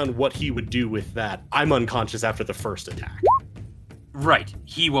 depending on what he would do with that, I'm unconscious after the first attack. Right.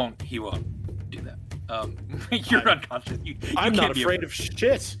 He won't do that. You're unconscious. You I'm can't not be afraid of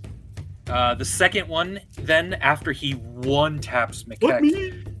shit. The second one, then after he one taps What McKeck,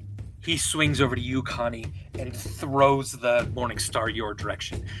 me? he swings over to you, Connie, and throws the Morning Star your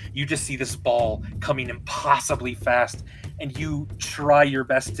direction. You just see this ball coming impossibly fast, and you try your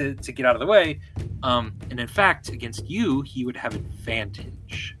best to get out of the way. And in fact, against you, he would have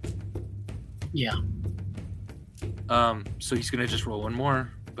advantage. Yeah. So he's going to just roll one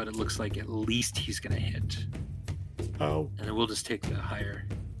more, but it looks like at least he's going to hit. Oh, And then we'll just take the higher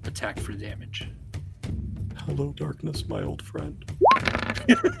attack for damage. hello, darkness, my old friend.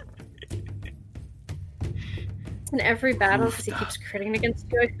 In every battle, because he keeps critting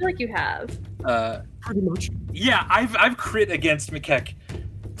against you. I feel like you have. Pretty much. Yeah, I've crit against McKeck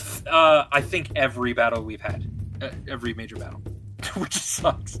I think every battle we've had, every major battle, which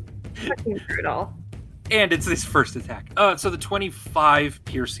sucks. Fucking brutal. And it's his first attack. So the 25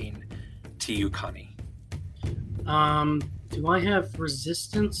 piercing to you, Connie. Do I have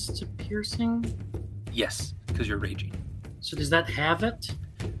resistance to piercing? Yes, because you're raging. So does that have it?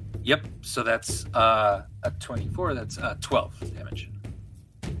 Yep. So that's a 24. That's 12 damage.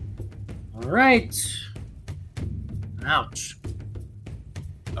 All right. Ouch.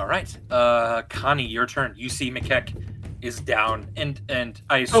 All right, Connie, your turn. You see Mikek is down, and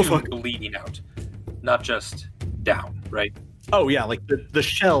I assume bleeding out, not just down, right? Oh yeah, like the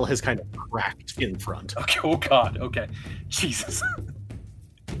shell has kind of cracked in front. Okay. Oh God. Okay. Jesus.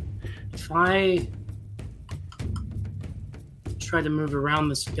 If I try to move around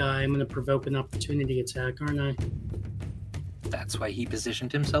this guy, I'm going to provoke an opportunity attack, aren't I? That's why he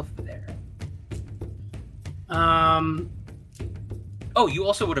positioned himself there. Oh, you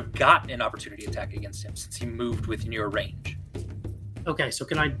also would have got an opportunity attack against him since he moved within your range. Okay, so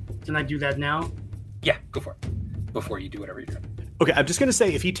can I do that now? Yeah, go for it. Before you do whatever you're doing. Okay, I'm just gonna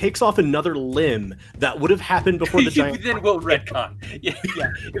say, if he takes off another limb, that would have happened before the giant. Then we'll retcon. Yeah.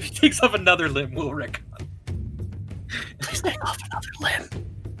 If he takes off another limb, we'll retcon. Please take off another limb.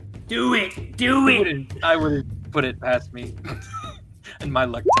 Do it. I wouldn't put it past me. And my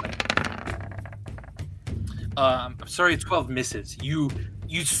luck tonight. I'm sorry, 12 misses. You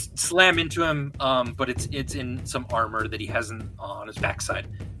slam into him, but it's in some armor that he hasn't on his backside.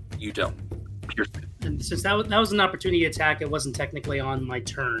 You don't pierce it. And since that was an opportunity attack, it wasn't technically on my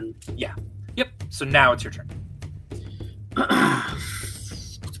turn. Yeah. Yep. So now it's your turn.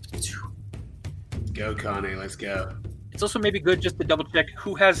 Go, Connie. Let's go. It's also maybe good just to double check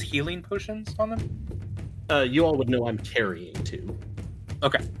who has healing potions on them. You all would know I'm carrying two.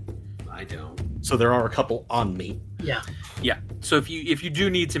 Okay. I don't. So there are a couple on me. Yeah. Yeah. So if you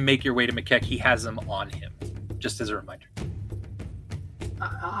do need to make your way to Mikek, he has them on him. Just as a reminder.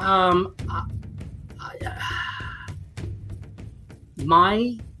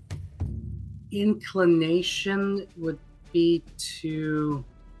 My inclination would be to...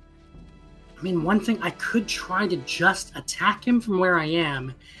 I mean, one thing, I could try to just attack him from where I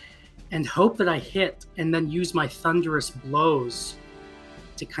am and hope that I hit and then use my thunderous blows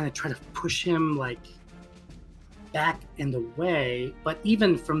to kind of try to push him, like, back and away. But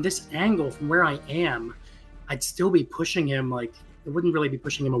even from this angle, from where I am, I'd still be pushing him, like, it wouldn't really be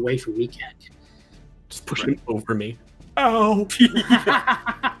pushing him away from Mikek. Just push him over me. Ow!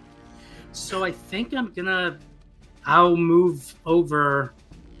 So I think I'll move over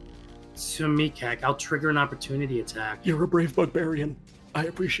to Mikek. I'll trigger an opportunity attack. You're a brave barbarian. I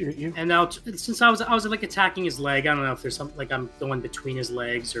appreciate you. And since I was like attacking his leg, I don't know if there's something like I'm going between his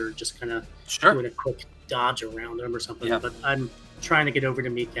legs or just kind of doing a quick dodge around him or something. Yeah. But I'm trying to get over to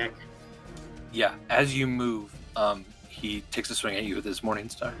Mikek. Yeah, as you move, he takes a swing at you with his Morning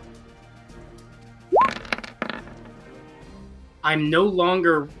Star. I'm no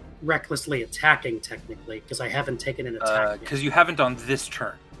longer recklessly attacking, technically, because I haven't taken an attack. Because you haven't on this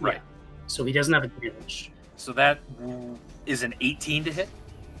turn. Right. Yeah. So he doesn't have advantage. So that is an 18 to hit?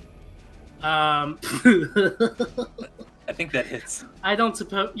 I think that hits. I don't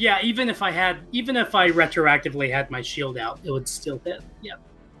suppose... Yeah, even if I retroactively had my shield out, it would still hit. Yeah.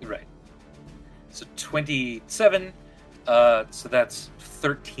 Right. So 27, so that's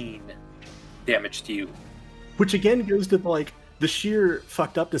 13 damage to you. Which again goes to, like, the sheer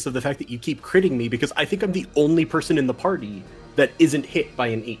fucked upness of the fact that you keep critting me, because I think I'm the only person in the party that isn't hit by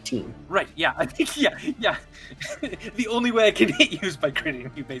an 18. Right, yeah, I think, yeah. The only way I can hit you is by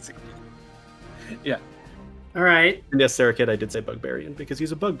critting you, basically. Yeah. All right. And yes, Sarah Kid, I did say Bugbarian, because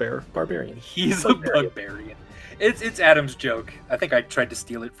he's a barbarian. He's a Bugbarian. It's Adam's joke. I think I tried to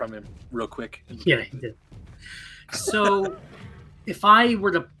steal it from him real quick. Yeah, he did. So, if I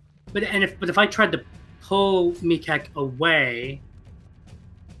were to... But if I tried to pull Mikek away,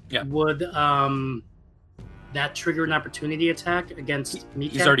 would that trigger an opportunity attack against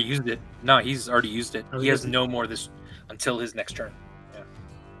Mikek? He's already used it. No, he's already used it. Oh, he has no more until his next turn. Yeah.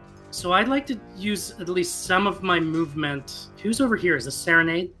 So I'd like to use at least some of my movement. Who's over here? Is this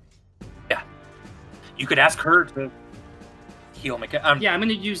Serenade? Yeah. You could ask her to heal Mikek. I'm going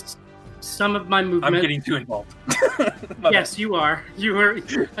to use some of my movement. I'm getting too involved. Yes, you are. You are,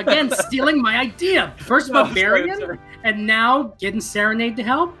 again, stealing my idea. First Barbarian, and now getting Serenade to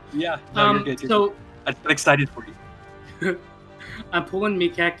help? Yeah. No, you're good. So I'm excited for you. I'm pulling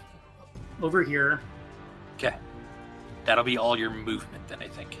Mikek over here. Okay. That'll be all your movement then, I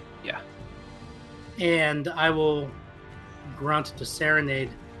think. Yeah. And I will grunt to Serenade.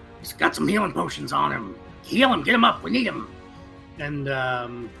 He's got some healing potions on him. Heal him. Get him up. We need him. And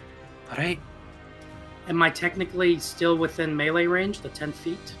All right. Am I technically still within melee range, the 10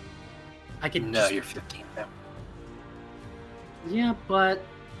 feet? I could No, you're 15 now. Yeah, but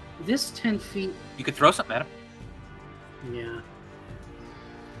this 10 feet... You could throw something at him. Yeah.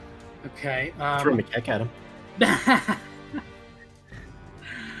 Okay. Throw McKeck at him.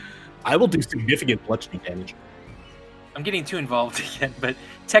 I will do significant bludgeoning damage. I'm getting too involved again, but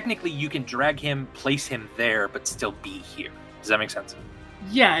technically you can drag him, place him there, but still be here. Does that make sense?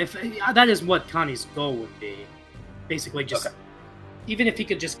 Yeah, if that is what Connie's goal would be. Basically, just even if he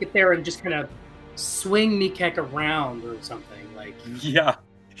could just get there and just kind of swing Mikek around or something, like Yeah,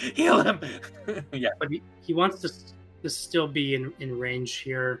 heal him. Yeah, but he wants to still be in range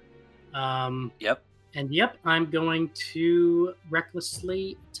here. Yep. And yep, I'm going to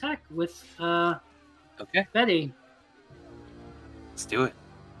recklessly attack with Okay. Betty. Let's do it.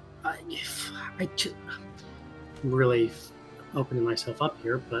 I'm really opening myself up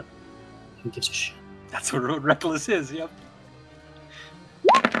here, but who gives a shit? That's what reckless is. Yep.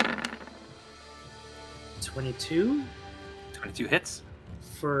 22 22 hits.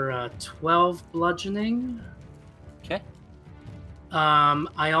 for 12 bludgeoning. Okay. I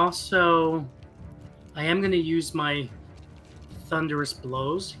am going to use my thunderous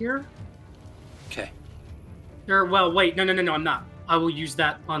blows here. Okay. Well, wait, no, I'm not. I will use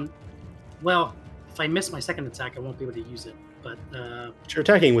that on. Well, if I miss my second attack, I won't be able to use it. But You're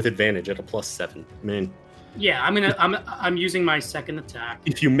attacking with advantage at a +7. I mean, yeah, I'm using my second attack.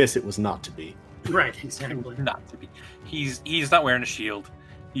 if you miss, it was not to be. Right, exactly. Not to be. He's not wearing a shield.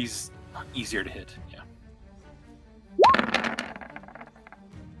 He's easier to hit. Yeah.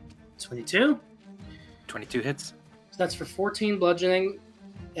 22. 22 hits. So that's for 14 bludgeoning,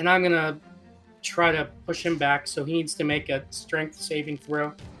 and I'm gonna try to push him back. So he needs to make a strength saving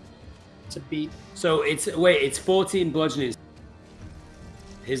throw to beat. So it's 14 bludgeoning.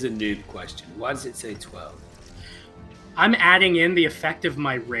 Here's a noob question. Why does it say 12? I'm adding in the effect of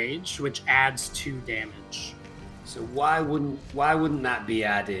my rage, which adds 2 damage. So why wouldn't that be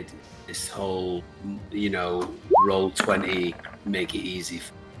added? This whole, roll 20, make it easy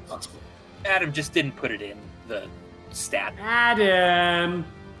for possible. Adam just didn't put it in the stat. Adam.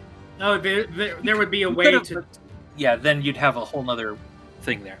 Oh, there would be a way to. Yeah, then you'd have a whole nother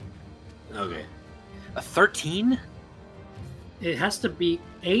thing there. Okay. A 13? It has to be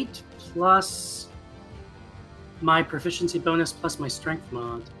 8 plus my proficiency bonus plus my strength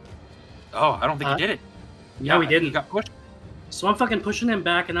mod. Oh, I don't think he did it. No, he He didn't. got pushed. So I'm fucking pushing him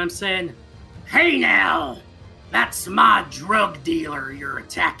back, and I'm saying, "Hey now, that's my drug dealer you're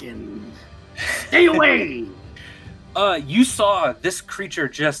attacking. Stay away." You saw this creature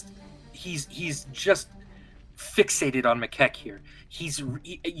he's just fixated on McKeck here.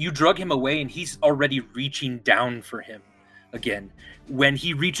 You drug him away and he's already reaching down for him again. When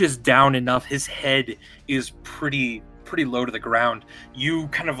he reaches down enough, his head is pretty low to the ground. You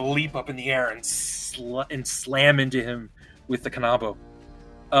kind of leap up in the air and slam into him with the Kanabo.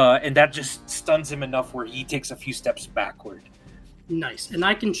 And that just stuns him enough where he takes a few steps backward. Nice. And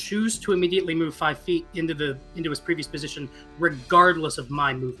I can choose to immediately move 5 feet into his previous position, regardless of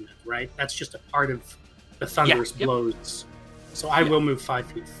my movement, right? That's just a part of the thunderous blows. So I will move 5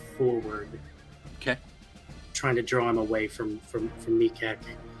 feet forward. Okay. Trying to draw him away from Mikek.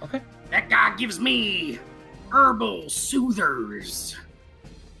 Okay. That guy gives me herbal soothers.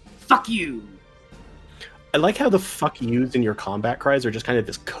 Fuck you. I like how the fuck yous in your combat cries are just kind of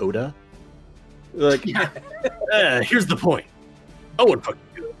this coda. Like, here's the point. I would fuck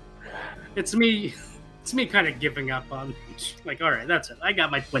you. It's me kind of giving up on, like, all right, that's it. I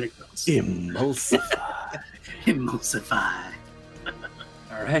got my point across. Emulsify. Emulsify.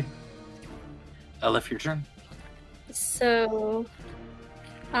 All right. Elif, your turn. So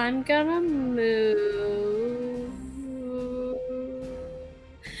I'm gonna move.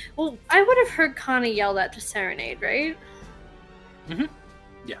 Well, I would have heard Connie yell that to Serenade, right? Mhm.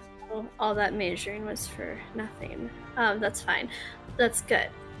 Yeah. Well, all that measuring was for nothing. That's fine. That's good.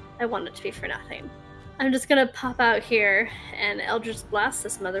 I want it to be for nothing. I'm just gonna pop out here and Eldritch Blast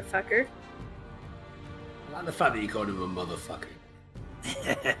this motherfucker. I like the fact that you called him a motherfucker.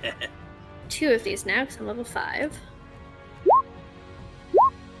 2 of these now, because I'm level 5.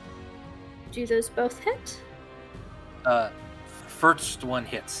 Do those both hit? First one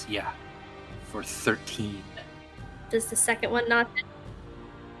hits, yeah. For 13. Does the second one not hit?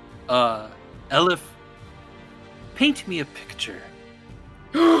 Elif, paint me a picture.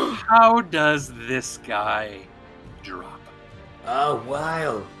 How does this guy drop? Oh,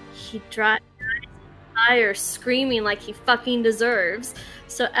 wow. He drives fire, screaming like he fucking deserves.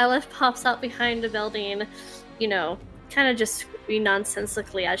 So Elif pops out behind a building, kind of just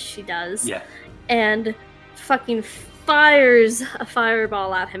nonsensically as she does. Yeah. And fucking fires a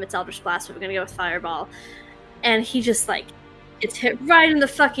fireball at him. It's Eldritch Blast, but we're gonna go with fireball. And he just like gets hit right in the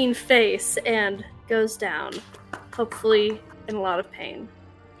fucking face and goes down. Hopefully in a lot of pain.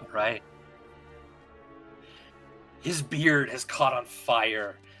 Right. His beard has caught on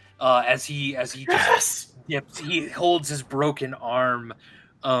fire as he just dips. He holds his broken arm,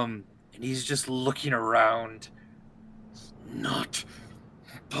 and he's just looking around. It's not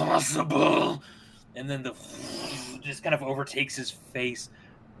possible. And then the just kind of overtakes his face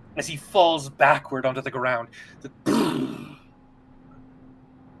as he falls backward onto the ground. Do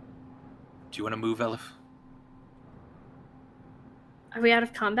you want to move, Elif? Are we out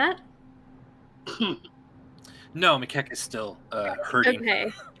of combat? No, Mikek is still hurting.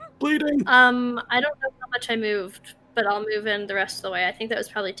 Okay. Bleeding. I don't know how much I moved, but I'll move in the rest of the way. I think that was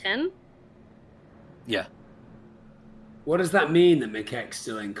probably 10. Yeah. What does that mean that Mikek's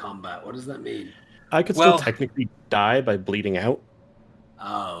still in combat? What does that mean? I could Well- still technically die by bleeding out.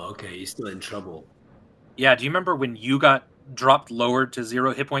 Oh, okay. You're still in trouble. Yeah, do you remember when you got dropped lowered to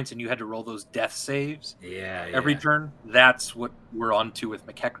 0 hit points and you had to roll those death saves Yeah. every turn? That's what we're on to with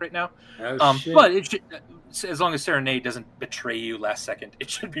Mikek right now. Oh, shit. But it should, as long as Serenade doesn't betray you last second, it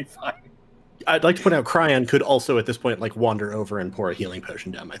should be fine. I'd like to point out Cryon could also at this point like wander over and pour a healing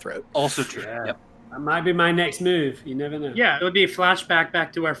potion down my throat. Also true. Yeah. Yep. That might be my next move. You never know. Yeah, it would be a flashback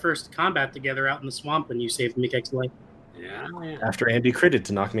back to our first combat together out in the swamp when you saved Mikek's life. Yeah. After Andy critted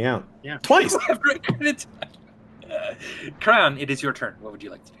to knock me out. Yeah. Twice! Cryon, it is your turn. What would you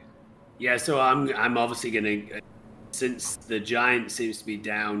like to do? Yeah, so I'm obviously gonna, since the giant seems to be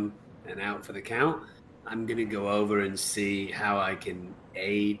down and out for the count, I'm gonna go over and see how I can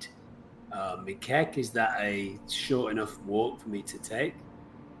aid Mikek. Is that a short enough walk for me to take?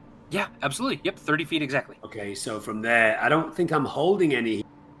 Yeah, absolutely. Yep, 30 feet exactly. Okay, so from there, I don't think I'm holding any,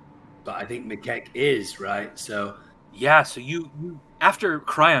 but I think Mikek is, right? So Yeah, so you after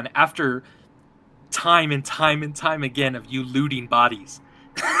Cryon, after time and time and time again of you looting bodies,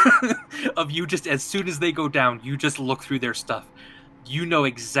 of you just as soon as they go down, you just look through their stuff. You know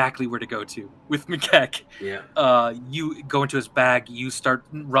exactly where to go to with Mikek. yeah. You go into his bag, you start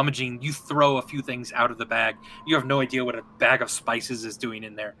rummaging, you throw a few things out of the bag. You have no idea what a bag of spices is doing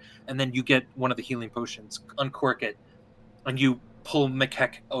in there. And then you get one of the healing potions, uncork it, and you pull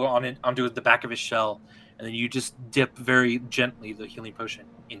Mikek onto the back of his shell, and then you just dip very gently the healing potion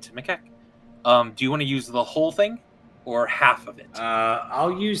into Mikek. Do you want to use the whole thing or half of it?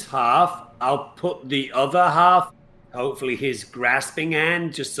 I'll use half. I'll put the other half, hopefully his grasping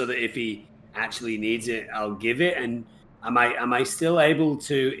hand, just so that if he actually needs it, I'll give it. And am I still able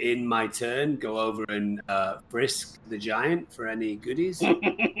to, in my turn, go over and frisk the giant for any goodies?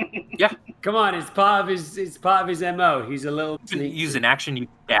 Yeah. Come on, it's part of his MO. He's a little You can sneaky. use an action, you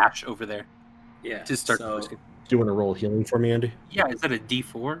dash over there Yeah. to start. So, Do you want to roll healing for me, Andy? Yeah, is that a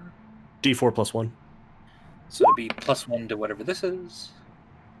D4? D4 plus 1. So it'll be +1 to whatever this is.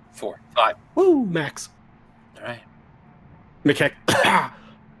 4, 5. Woo, max. All right. Mikek.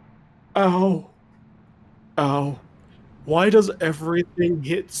 Ow. Ow. Why does everything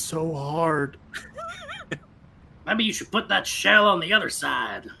hit so hard? Maybe you should put that shell on the other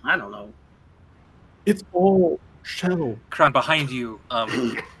side. I don't know. It's all shell. Crown behind you,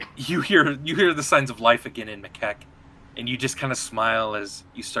 you hear the signs of life again in Mikek, and you just kind of smile as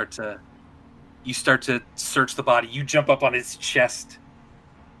you start to search the body. You jump up on his chest,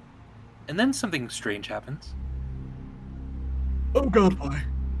 and then something strange happens. Oh god, why?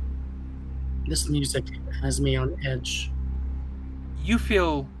 This music has me on edge. You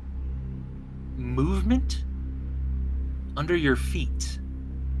feel movement under your feet,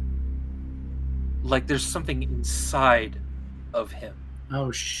 like there's something inside of him.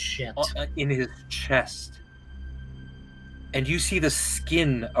 Oh shit. In his chest. And you see the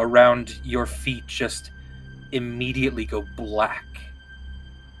skin around your feet just immediately go black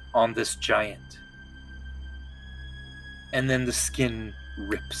on this giant. And then the skin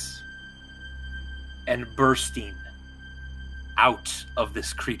rips. And bursting out of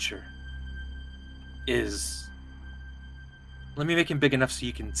this creature is... Let me make him big enough so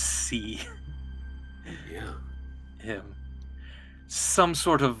you can see yeah. him. Some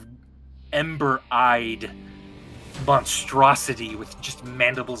sort of ember-eyed monstrosity with just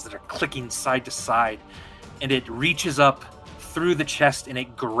mandibles that are clicking side to side, and it reaches up through the chest and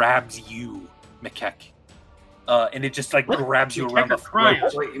it grabs you, Mikek. And it just like grabs you around the throat.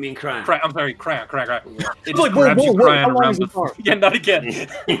 Wait, you mean crime? I'm sorry, Cryon. It just Like, grabs you, whoa, Cryon, how long around is the it for? Yeah, not again.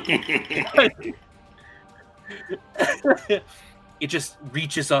 It just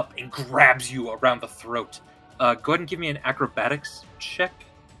reaches up and grabs you around the throat. Go ahead and give me an acrobatics check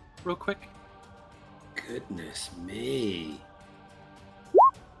real quick. Goodness me.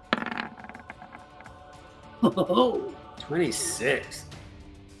 Oh, 26.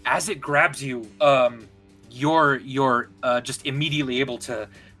 As it grabs you, you're just immediately able to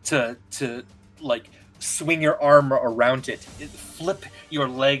like swing your arm around it, flip your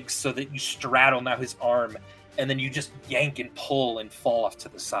legs so that you straddle now his arm, and then you just yank and pull and fall off to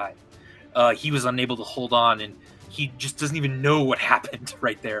the side. He was unable to hold on, and he just doesn't even know what happened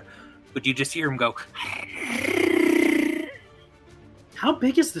right there. But you just hear him go. How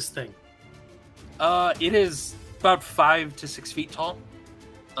big is this thing? It is about 5 to 6 feet tall,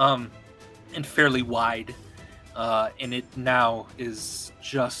 and fairly wide. And it now is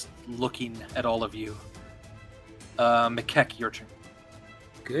just looking at all of you. McKeck, your turn.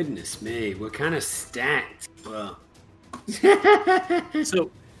 Goodness me, we're kind of stacked. Well. So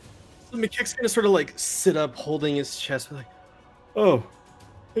McKeck's gonna sort of like sit up, holding his chest, like, "Oh,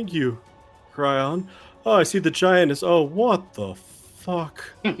 thank you, Cryon. Oh, I see the giant is. Oh, what the fuck?"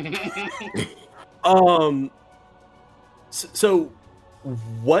 So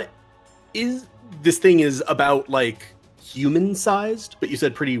what is this thing? Is about like human sized, but you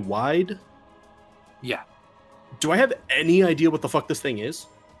said pretty wide. Yeah. Do I have any idea what the fuck this thing is?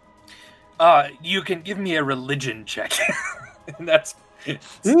 You can give me a religion check. That's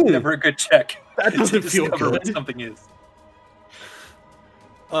never a good check. That doesn't to feel discover what good. something is.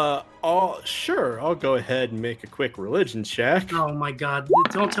 Sure. I'll go ahead and make a quick religion check. Oh my god,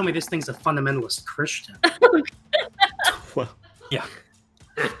 don't tell me this thing's a fundamentalist Christian. Well, Yeah.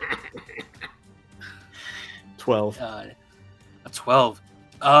 12. A 12.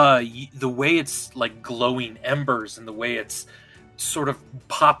 The way it's like glowing embers and the way it's sort of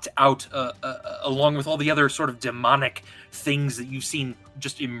popped out along with all the other sort of demonic things that you've seen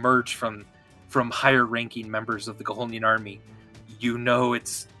just emerge from higher ranking members of the Goholian army, you know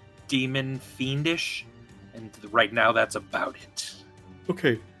it's demon fiendish, and right now that's about it.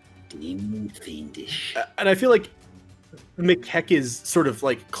 Okay. Demon fiendish. And I feel like McKeck is sort of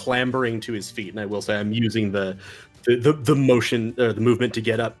like clambering to his feet, and I will say I'm using the motion or the movement to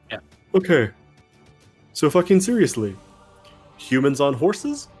get up. Yeah. Okay. So fucking seriously, humans on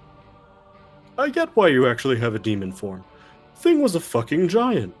horses? I get why you actually have a demon form. Thing was a fucking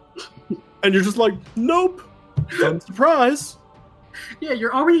giant. And you're just like, nope. Fun surprise. Yeah,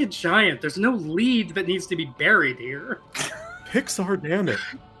 you're already a giant. There's no lead that needs to be buried here. Pixar, damn it.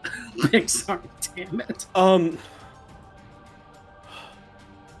 Pixar, damn it.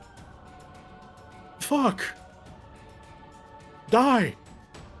 Fuck. Die.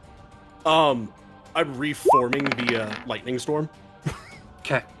 I'm reforming the lightning storm.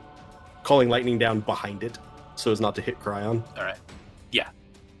 Okay. Calling lightning down behind it so as not to hit Cryon. All right. Yeah.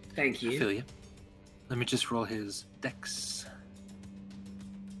 Thank I you. feel you. Let me just roll his dex.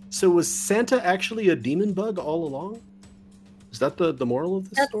 So was Santa actually a demon bug all along? Is that the moral of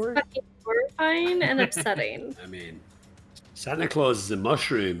this That's story? fucking horrifying and upsetting. I mean, Santa Claus is a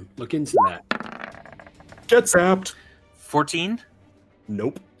mushroom. Look into that. Get zapped. 14.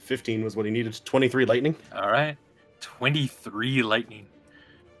 Nope. 15 was what he needed. 23 lightning. All right. 23 lightning.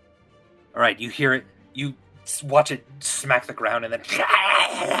 All right, you hear it. You watch it smack the ground and then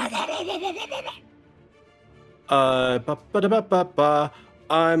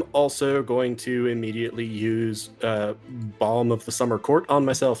I'm also going to immediately use Balm of the Summer Court on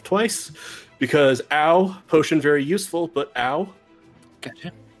myself twice because ow, potion very useful, but ow.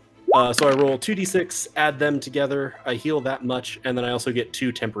 Gotcha. So I roll 2d6, add them together, I heal that much, and then I also get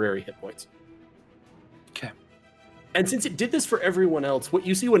 2 temporary hit points. Okay. And since it did this for everyone else, what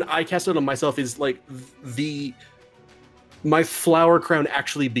you see when I cast it on myself is like my flower crown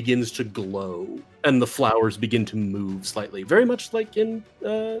actually begins to glow, and the flowers begin to move slightly, very much like in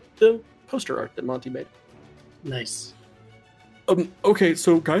the poster art that Monty made. Nice. Okay,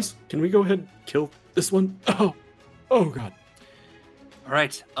 so guys, can we go ahead and kill this one? Oh god. All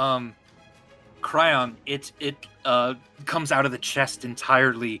right. Cryon, it comes out of the chest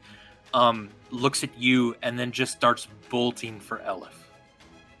entirely, looks at you, and then just starts bolting for Elif.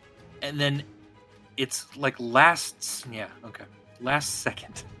 And then it's like last second,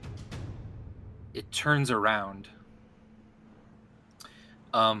 it turns around.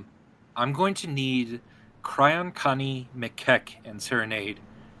 I'm going to need Cryon, Connie, McKeck, and Serenade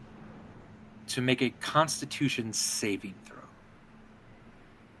to make a Constitution saving throw.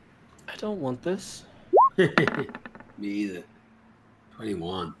 I don't want this. Me either.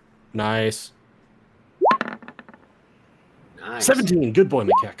 21. Nice. Nice. 17. Good boy,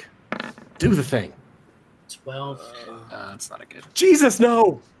 McKeck. Do the thing. 12. That's not a good. Jesus,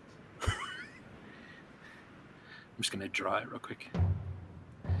 no! just going to draw it real quick.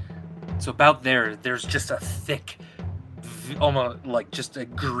 So about there's just a thick, almost like just a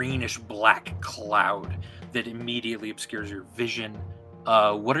greenish black cloud that immediately obscures your vision.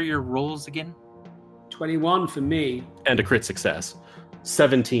 What are your rolls again? 21 for me. And a crit success.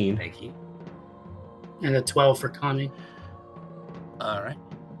 17. Thank you. And a 12 for Connie. All right.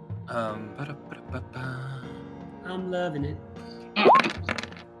 Ba-da-ba-da-ba-ba. I'm loving it.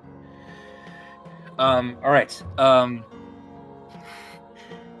 All right.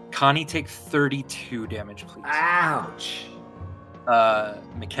 Connie, take 32 damage, please. Ouch.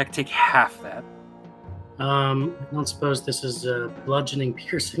 Mikek, take half that. I don't suppose this is bludgeoning,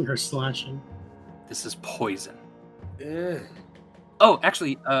 piercing, or slashing. This is poison. Ugh. Oh,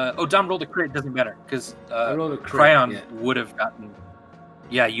 actually, Dom rolled a crit. It doesn't matter because I rolled a crit, Cryon yeah. would have gotten.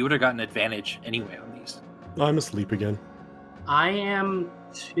 Yeah, you would have gotten advantage anyway on these. I'm asleep again. I am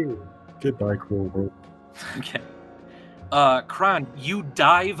too. Goodbye, cruel world. Okay. Cryon, you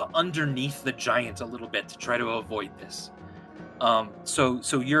dive underneath the giant a little bit to try to avoid this. So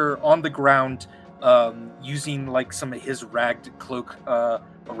you're on the ground, using like some of his ragged cloak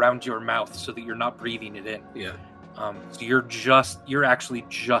around your mouth so that you're not breathing it in. Yeah. So you're actually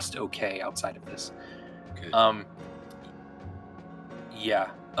just okay outside of this. Okay. Yeah.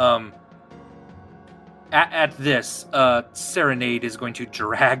 At this, Serenade is going to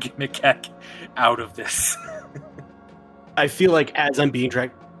drag Mikek out of this. I feel like as I'm being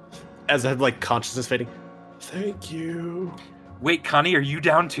dragged, as I have like consciousness fading, thank you. Wait, Connie, are you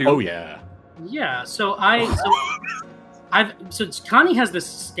down too? Oh yeah. Yeah. So Connie has this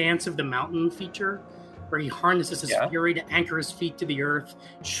stance of the mountain feature, where he harnesses his fury to anchor his feet to the earth,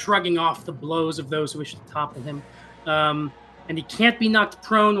 shrugging off the blows of those who wish to topple him. And he can't be knocked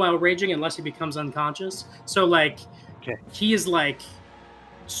prone while raging unless he becomes unconscious. So, he is,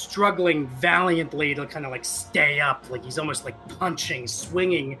 struggling valiantly to kind of, stay up. Like, he's almost, punching,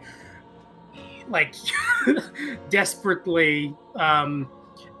 swinging, desperately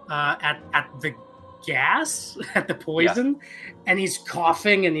at the gas, at the poison. Yeah. And he's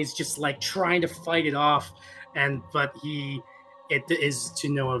coughing, and he's just, trying to fight it off. But it is to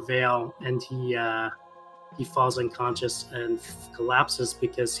no avail, and he falls unconscious and collapses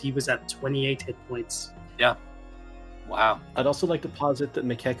because he was at 28 hit points. Yeah. Wow. I'd also like to posit that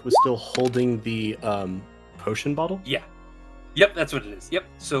Mikek was still holding the potion bottle. Yeah. Yep, that's what it is. Yep.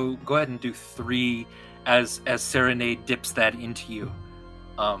 So go ahead and do 3 as Serenade dips that into you,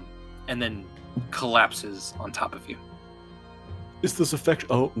 and then collapses on top of you. Is this effect?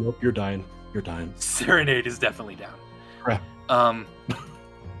 Oh, nope, you're dying. You're dying. Serenade is definitely down. Crap.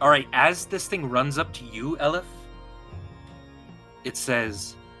 All right, as this thing runs up to you, Elif, it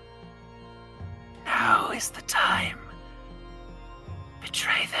says, "Now is the time.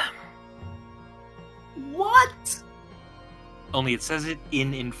 Betray them." What? Only it says it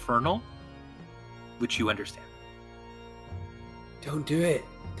in Infernal, which you understand. Don't do it.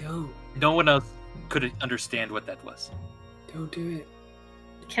 Don't. No one else could understand what that was. Don't do it.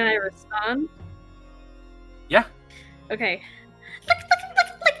 Can I respond? Yeah. Okay.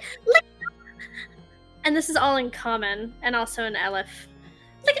 And this is all in common, and also in Elif.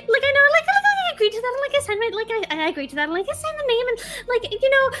 I know, I agreed to that, and I signed I agreed to that, and I signed the name, and and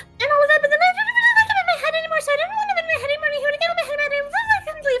all of that, but then I didn't really like it in my head anymore, so I didn't want to have it in my head anymore, and I had to get in my head about it, I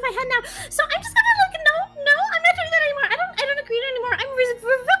couldn't leave my head now, so I'm just gonna no, I'm not doing that anymore, I don't agree anymore, I'm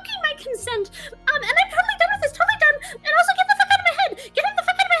revoking my consent, and I'm totally done with this, totally done, and also get the fuck out of my head, get him the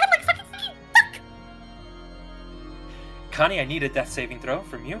fuck out of my head, fucking fuck! Connie, I need a death saving throw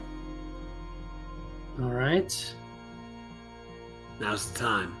from you. All right. Now's the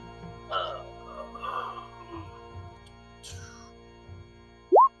time.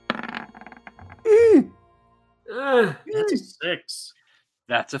 That's a 6.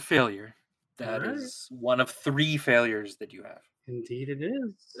 That's a failure. That is one of 3 failures that you have. Indeed it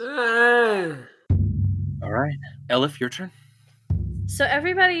is. All right. Elif, your turn. So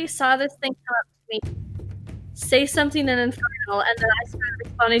everybody saw this thing come up to me, say something in Infernal, and then I started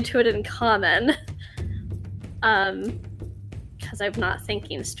responding to it in Common. Because I'm not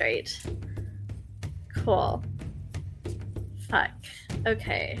thinking straight. Cool. Fuck.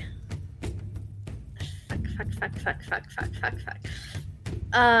 Okay. Fuck.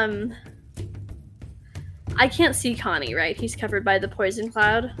 I can't see Connie, right? He's covered by the poison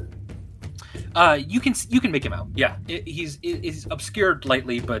cloud. You can make him out. Yeah, he's obscured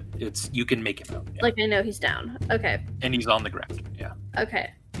lightly, but you can make him out. Yeah. I know he's down. Okay. And he's on the ground. Yeah. Okay.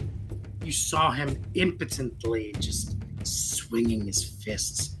 You saw him impotently just swinging his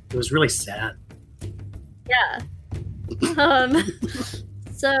fists. It was really sad. Yeah.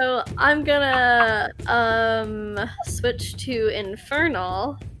 So I'm gonna switch to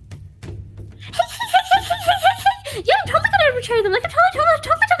Infernal. Yeah, I'm totally gonna betray them. Like, I'm totally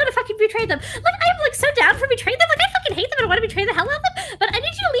gonna fucking betray them. Like, I'm like so down for betraying them. Like, I fucking hate them and I want to betray the hell out of them. But I need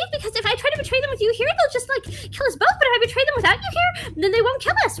you to leave because if I try to betray them with you here, they'll just like kill us both. But if I betray them without you here, then they won't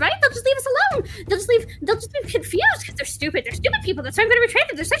kill us, right? They'll just leave us alone. They'll just be confused because they're stupid. They're stupid people. That's why I'm gonna betray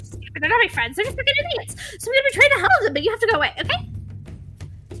them. They're so stupid. They're not my friends. They're just freaking idiots. So I'm gonna betray the hell out of them. But you have to go away, okay?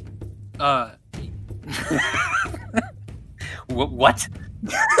 What?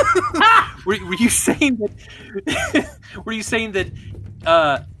 were you saying that? Were you saying that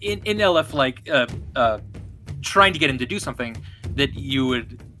in LF, like trying to get him to do something, that you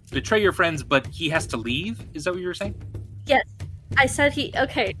would betray your friends, but he has to leave? Is that what you were saying? Yes, I said he.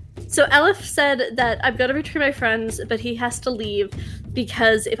 Okay, so Elif said that I'm gonna betray my friends, but he has to leave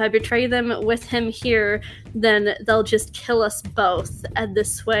because if I betray them with him here, then they'll just kill us both, and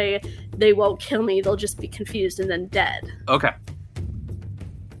this way they won't kill me. They'll just be confused and then dead. Okay.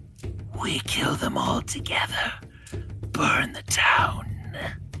 We kill them all together. Burn the town.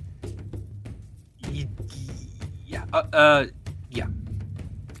 Yeah.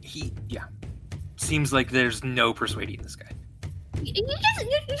 Seems like there's no persuading this guy. You just don't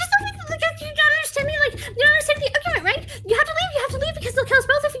understand me. Like, you don't understand the argument, right? You have to leave because they'll kill us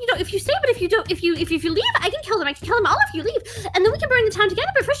both if you stay. But if you leave, I can kill them. I can kill them all if you leave, and then we can burn the town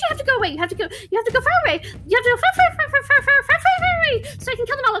together. But first, you have to go away. You have to go far away. You have to go far away, so I can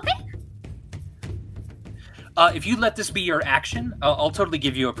kill them all. Okay? If you let this be your action, I'll totally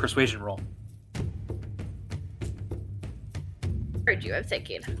give you a persuasion roll. Heard you. I'm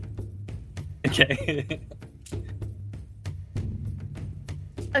thinking. Okay.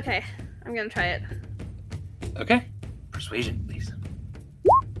 Okay, I'm gonna try it. Okay. Persuasion, please.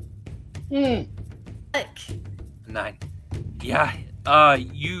 Like, 9. Yeah.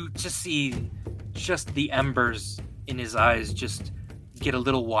 You just see just the embers in his eyes just get a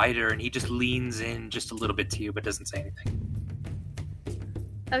little wider, and he just leans in just a little bit to you, but doesn't say anything.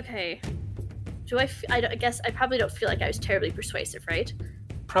 okay. I guess I probably don't feel like I was terribly persuasive, right?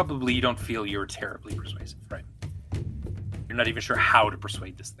 Probably you don't feel you're terribly persuasive, right? You're not even sure how to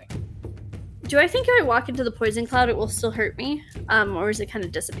persuade this thing. Do I think if I walk into the poison cloud, it will still hurt me? Or is it kind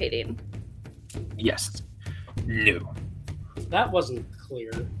of dissipating? Yes. No. That wasn't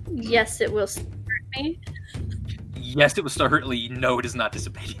clear. Yes, it will still hurt me. Yes, it will start hurting. No, it is not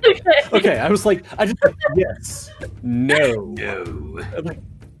dissipating. Okay, I was like, yes, no.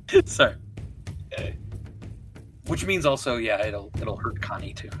 Sorry. Which means also, yeah, it'll hurt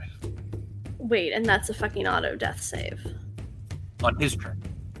Connie too. Wait, and that's a fucking auto death save. On his turn.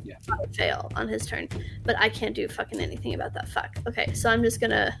 Yeah. Fail on his turn. But I can't do fucking anything about that fuck. Okay, so I'm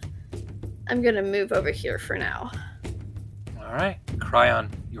gonna move over here for now. Alright. Cryon,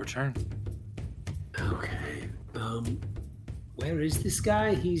 your turn. Okay. Where is this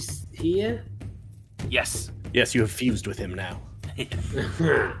guy? He's here? Yes. Yes, you have fused with him now.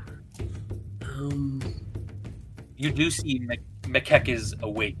 You do see Mekek is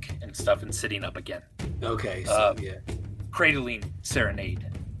awake and stuff and sitting up again. Okay, so yeah. Cradling Serenade.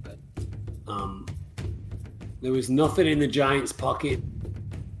 But... there was nothing in the giant's pocket.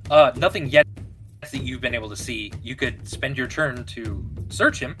 Nothing yet that you've been able to see. You could spend your turn to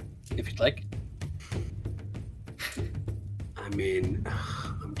search him, if you'd like. I mean,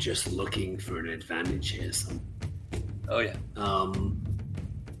 I'm just looking for an advantage here. Oh, yeah.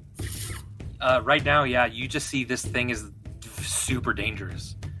 Right now, yeah, you just see this thing is super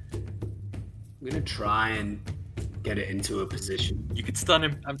dangerous. I'm gonna try and get it into a position You could stun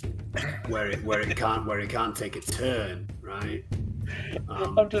him. where it can't take a turn, right?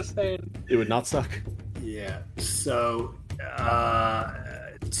 I'm just saying. It would not suck. Yeah. So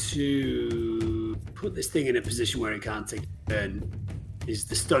to put this thing in a position where it can't take a turn is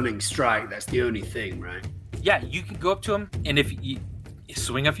the stunning strike. That's the only thing, right? Yeah, you can go up to him, and if you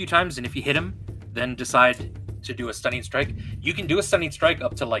swing a few times, and if you hit him, then decide to do a stunning strike. You can do a stunning strike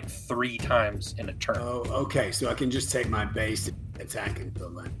up to like 3 times in a turn. Oh, okay. So I can just take my base attack until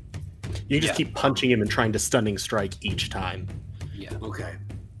then. You can just keep punching him and trying to stunning strike each time. Yeah. Okay.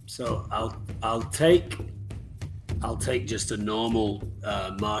 So I'll take just a normal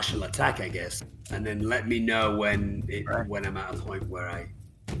martial attack, I guess, and then let me know when I'm at a point where I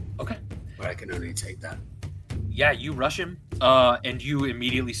can only take that. Yeah, you rush him, and you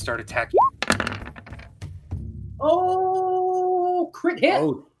immediately start attacking. Oh, crit hit!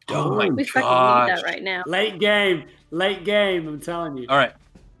 Oh, my We fucking gosh. need that right now. late game. I'm telling you. All right,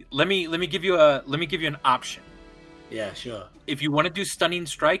 let me give you an option. Yeah, sure. If you want to do stunning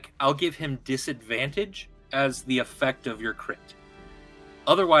strike, I'll give him disadvantage as the effect of your crit.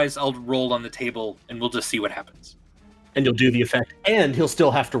 Otherwise, I'll roll on the table and we'll just see what happens. And you'll do the effect, and he'll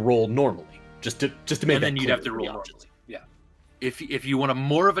still have to roll normally, just to make that And then you'd have to clear, roll yeah. normally. Yeah. If you want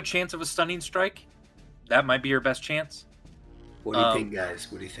more of a chance of a stunning strike, that might be your best chance. What do you think,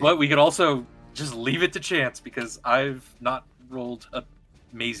 guys? What do you think? But we could also just leave it to chance because I've not rolled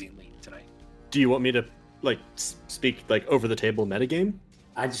amazingly tonight. Do you want me to speak over the table metagame?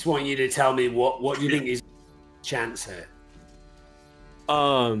 I just want you to tell me what do you think is chance here.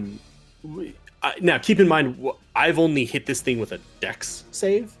 Now keep in mind, I've only hit this thing with a dex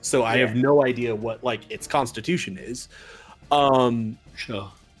save, so I have no idea what its constitution is.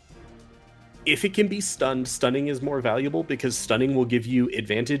 Sure. If it can be stunned, stunning is more valuable because stunning will give you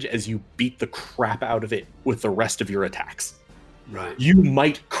advantage as you beat the crap out of it with the rest of your attacks. Right. You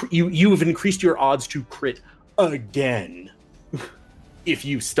might you have increased your odds to crit again if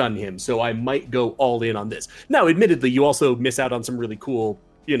you stun him. So I might go all in on this. Now, admittedly, you also miss out on some really cool,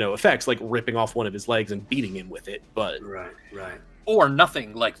 effects like ripping off one of his legs and beating him with it. But Right. Or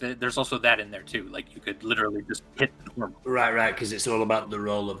nothing. There's also that in there too. You could literally just hit normal. Right, because it's all about the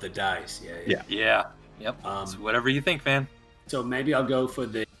roll of the dice. Yeah. Yeah. Yep. So whatever you think, man. So maybe I'll go for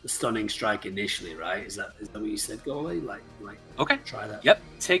the stunning strike initially, right? Is that what you said, Goalie? Okay. Try that. Yep.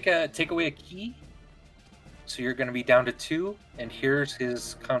 Take away a key. So you're going to be down to 2, and here's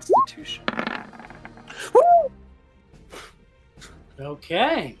his constitution.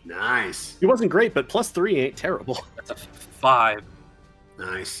 Okay. Nice. he wasn't great, but +3 ain't terrible. That's a 5.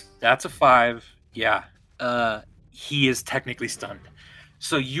 Nice. That's a 5. Yeah. He is technically stunned.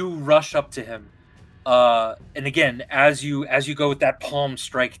 So you rush up to him. And again, as you go with that palm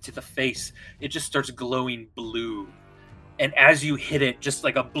strike to the face, it just starts glowing blue. And as you hit it, just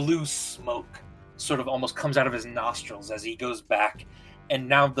like a blue smoke sort of almost comes out of his nostrils as he goes back. And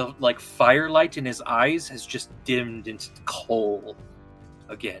now the firelight in his eyes has just dimmed into coal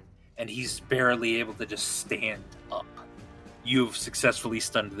again. And he's barely able to just stand up. You've successfully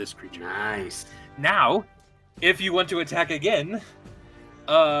stunned this creature. Nice. Now, if you want to attack again,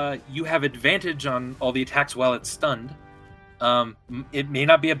 you have advantage on all the attacks while it's stunned. It may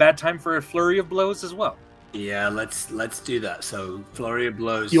not be a bad time for a flurry of blows as well. Yeah, let's do that. So flurry of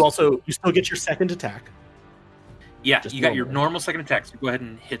blows. You still get your second attack. Yeah, Just you got your normal. normal second attack, so go ahead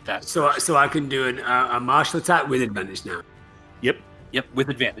and hit that. So I can do a martial attack with advantage now. Yep. Yep, with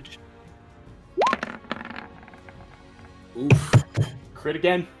advantage. Oof. Crit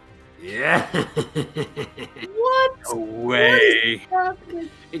again. Yeah. What? No way.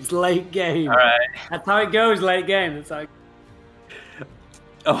 It's late game. All right. That's how it goes. Late game. That's how.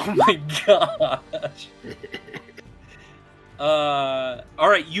 Oh my gosh. All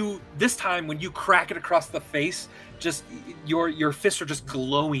right. This time when you crack it across the face, just your fists are just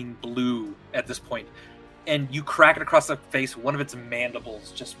glowing blue at this point, and you crack it across the face. One of its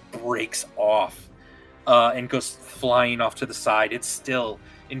mandibles just breaks off, and goes flying off to the side. It's still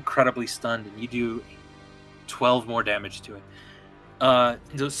incredibly stunned, and you do 12 more damage to it.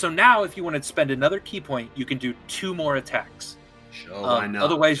 So now, if you want to spend another key point, you can do 2 more attacks. Sure. Why not?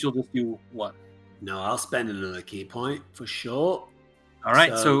 Otherwise, you'll just do 1. No, I'll spend another key point for sure. All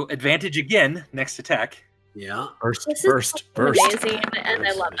right. So- So advantage again. Next attack. Yeah. Burst, This burst, is burst. amazing, and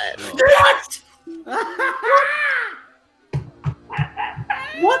I love it.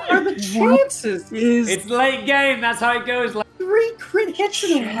 What are the chances? It's late game. That's how it goes. 3 crit hits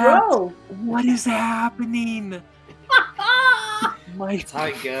in a row. What is happening? That's how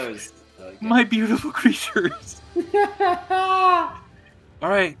it goes. My beautiful creatures. All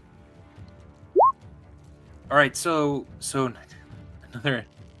right. All right. So another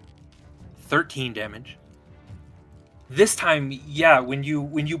 13 damage. This time, yeah, when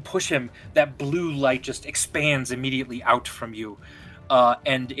you push him, that blue light just expands immediately out from you,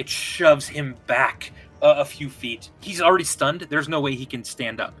 and it shoves him back a few feet. He's already stunned. There's no way he can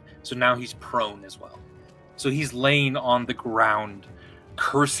stand up. So now he's prone as well. So he's laying on the ground,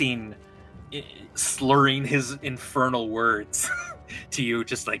 cursing, slurring his infernal words to you,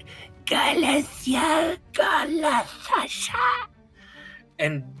 just like Galacia, Galasasha.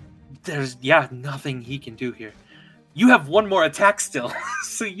 And there's nothing he can do here. You have 1 more attack still,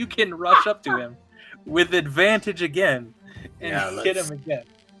 so you can rush up to him with advantage again and hit him again.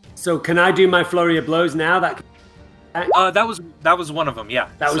 So can I do my flurry of blows now? That That was one of them. Yeah,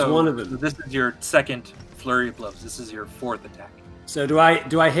 That was one of them. This is your second flurry of blows. This is your 4th attack. So do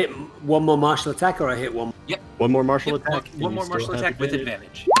I hit one more martial attack or I hit one? One more martial Yep, attack. One and more you martial still have attack with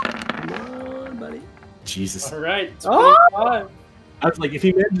advantage. Come on, buddy. Jesus. All right. Oh! 25. I was like, if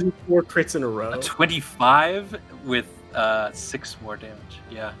he manages 4 crits in a row. A 25 with 6 more damage.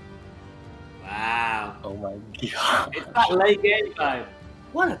 Yeah. Wow. Oh my god. It's that late game time.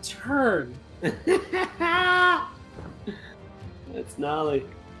 What a turn! That's gnarly.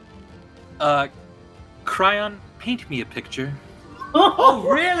 Cryon, paint me a picture. Oh,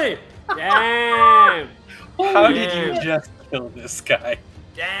 really? Damn! How did you just kill this guy?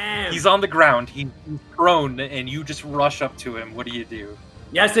 Damn! He's on the ground. He's prone, and you just rush up to him. What do you do?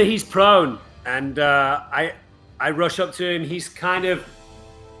 Yeah, so he's prone, and I rush up to him. He's kind of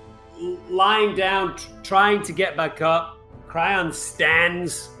lying down, trying to get back up. Cryon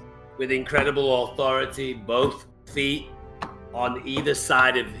stands with incredible authority, both feet on either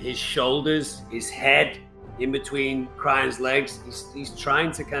side of his shoulders, his head in between Cryon's legs. He's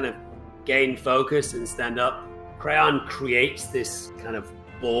trying to kind of gain focus and stand up. Cryon creates this kind of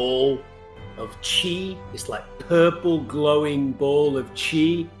ball of chi, this like purple glowing ball of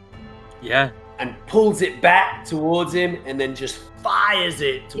chi. Yeah. And pulls it back towards him and then just fires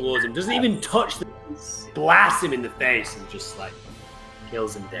it towards him. Doesn't even touch the blasts him in the face and just like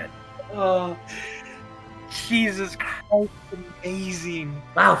kills him dead. Jesus Christ, amazing.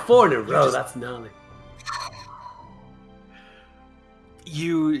 Wow, 4 in a row, that's gnarly.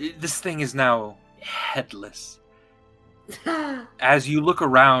 This thing is now headless. As you look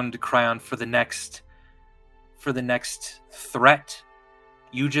around, Cryon, for the next threat,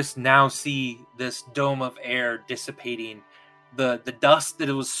 you just now see this dome of air dissipating. The dust that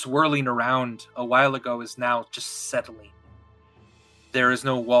it was swirling around a while ago is now just settling. There is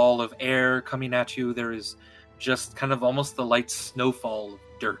no wall of air coming at you. There is just kind of almost the light snowfall of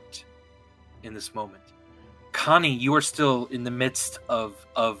dirt in this moment. Connie, you are still in the midst of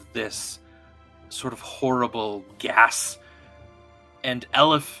this sort of horrible gas. And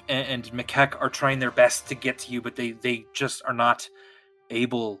Elif and Mikek are trying their best to get to you, but they just are not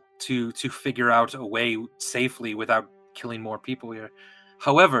able to figure out a way safely without killing more people here.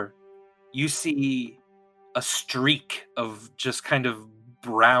 However, you see a streak of just kind of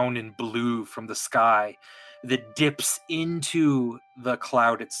brown and blue from the sky that dips into the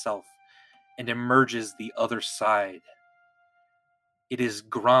cloud itself and emerges the other side. It is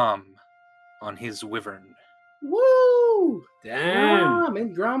Grom on his wyvern. Woo! Damn. Grom,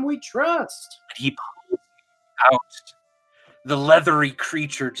 in Grom we trust. And he pulls you out. The leathery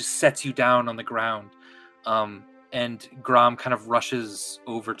creature just sets you down on the ground. And Grom kind of rushes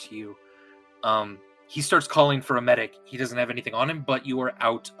over to you. He starts calling for a medic. He doesn't have anything on him, but you are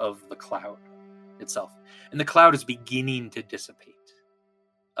out of the cloud itself. And the cloud is beginning to dissipate.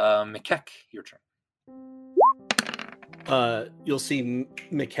 Mikek, your turn. You'll see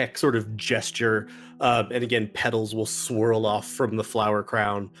Mikek sort of gesture, and again, petals will swirl off from the flower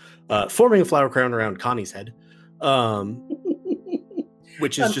crown, forming a flower crown around Connie's head.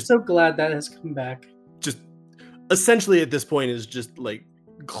 Which is I'm so glad that has come back. Just essentially at this point is just like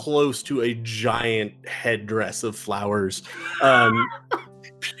close to a giant headdress of flowers.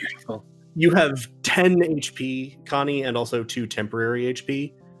 Beautiful. You have 10 HP, Connie, and also 2 temporary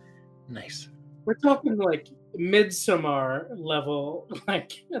HP. Nice. We're talking like Midsommar level,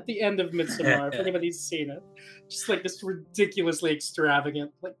 like at the end of Midsommar, if anybody's seen it. Just like this ridiculously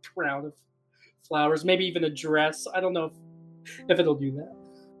extravagant like crown of flowers, maybe even a dress. I don't know if it'll do that.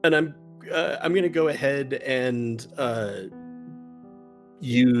 And I'm going to go ahead and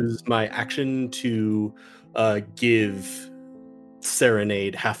use my action to give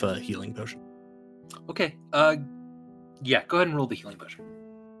Serenade half a healing potion. Okay. Yeah, go ahead and roll the healing potion.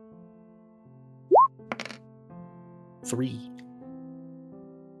 3.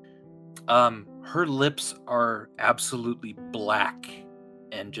 Her lips are absolutely black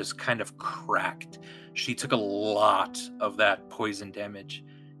and just kind of cracked. She took a lot of that poison damage.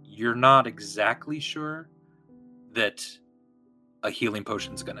 You're not exactly sure that a healing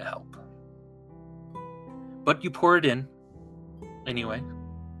potion's going to help. But you pour it in anyway.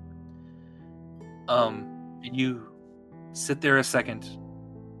 And you sit there a second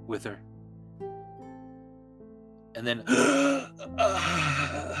with her. And then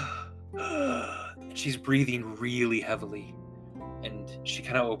and she's breathing really heavily. And she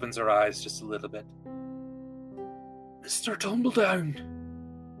kind of opens her eyes just a little bit. Mr. Tumbledown.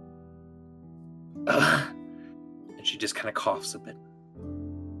 And she just kind of coughs a bit.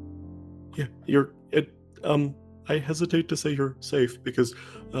 Yeah, I hesitate to say you're safe because,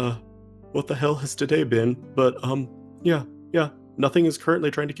 what the hell has today been? But, yeah, nothing is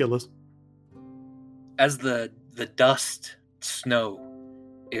currently trying to kill us. As the dust, snow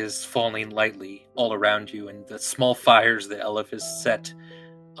is falling lightly all around you, and the small fires that Elif has set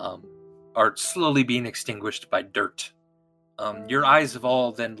are slowly being extinguished by dirt. Your eyes have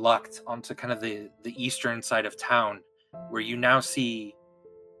all then locked onto kind of the eastern side of town, where you now see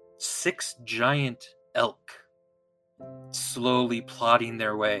 6 giant elk slowly plodding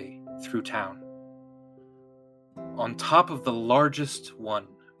their way through town. On top of the largest one,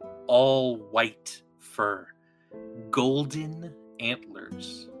 all white fur, golden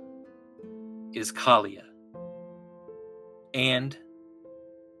antlers, is Kalia. And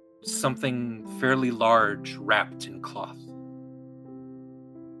something fairly large wrapped in cloth.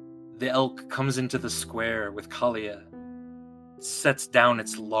 The elk comes into the square with Kalia, sets down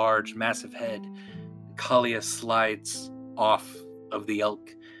its large, massive head. Kalia slides off of the elk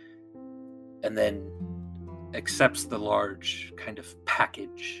and then accepts the large kind of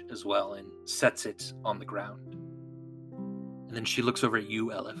package as well and sets it on the ground. And then she looks over at you,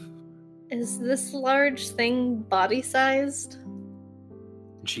 Elif. Is this large thing body-sized?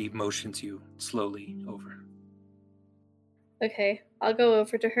 And she motions you slowly over. Okay, I'll go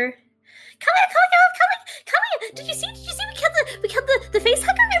over to her. Kalia! Did you see we killed the face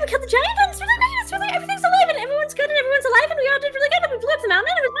hugger and we killed the giant and it's really everything's alive and everyone's good and everyone's alive and we all did really good and we blew up the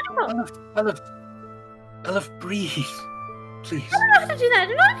mountain and it was wonderful. Elif, breathe. Please. I don't know how to do that. I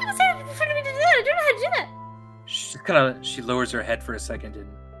don't know how people say for me to do that. I don't know how to do that. She lowers her head for a second and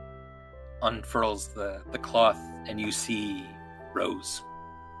unfurls the cloth, and you see Rose.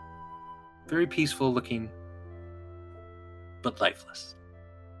 Very peaceful looking, but lifeless.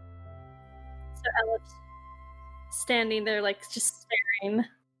 So Elif's standing there, like, just staring.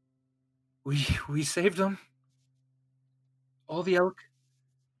 We saved them. All the elk.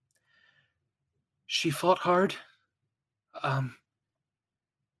 She fought hard. I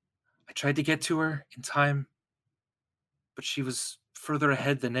tried to get to her in time, but she was further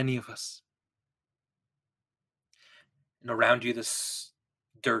ahead than any of us. And around you, this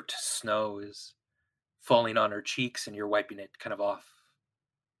dirt, snow is falling on her cheeks, and you're wiping it kind of off.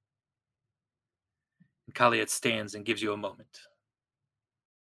 And Kalia stands and gives you a moment.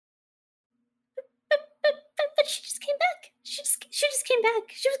 But she just came back. She just came back.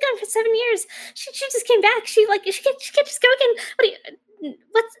 She was gone for 7 years. She just came back. She kept just going.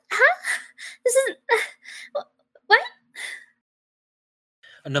 This isn't. What?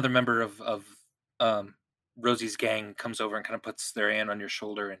 Another member of Rosie's gang comes over and kind of puts their hand on your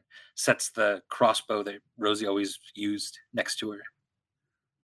shoulder and sets the crossbow that Rosie always used next to her.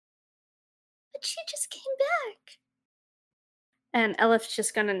 But she just came back. And Elif's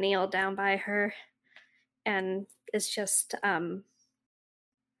just gonna kneel down by her and is just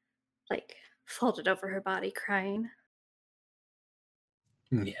like folded over her body crying.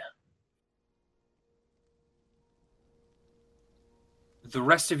 Yeah. The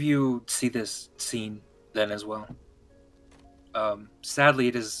rest of you see this scene then as well. Sadly,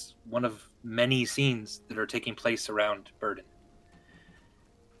 it is one of many scenes that are taking place around Burden.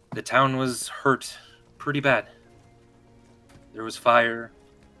 The town was hurt pretty bad. There was fire,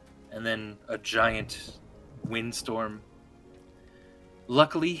 and then a giant windstorm.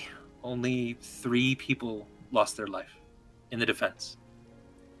 Luckily, only 3 people lost their life in the defense.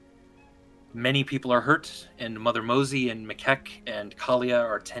 Many people are hurt, and Mother Mosey and Makek and Kalia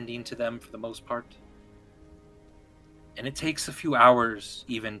are tending to them for the most part. And it takes a few hours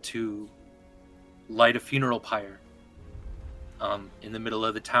even to light a funeral pyre in the middle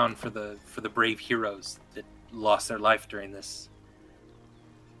of the town for the brave heroes that lost their life during this.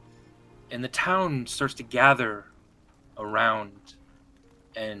 And the town starts to gather around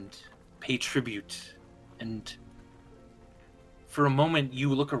and pay tribute. And for a moment,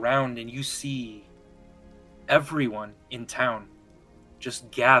 you look around and you see everyone in town just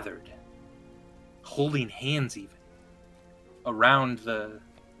gathered, holding hands even, around the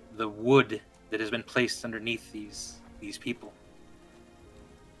wood that has been placed underneath these people.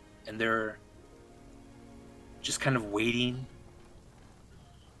 And they're just kind of waiting.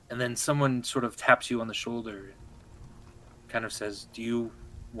 And then someone sort of taps you on the shoulder and kind of says, "Do you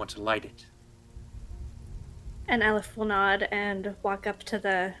want to light it?" And Elif will nod and walk up to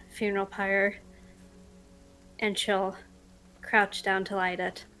the funeral pyre, and she'll crouch down to light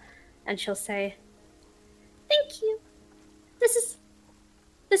it, and she'll say, "Thank you. This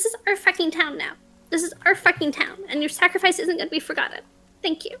is our fucking town now. This is our fucking town, and your sacrifice isn't going to be forgotten.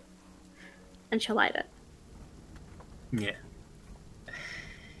 Thank you." And she'll light it. Yeah.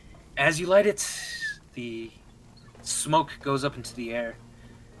 As you light it, the smoke goes up into the air.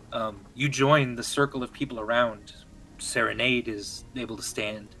 You join the circle of people around. Serenade is able to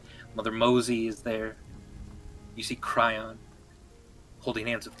stand. Mother Mosey is there. You see Cryon holding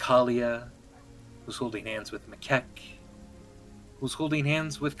hands with Kalia, who's holding hands with Makek, who's holding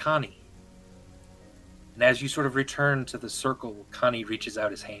hands with Connie. And as you sort of return to the circle, Connie reaches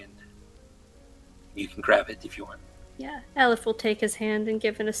out his hand. You can grab it if you want. Yeah, Elif will take his hand and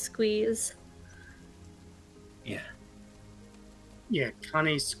give it a squeeze. Yeah. Yeah,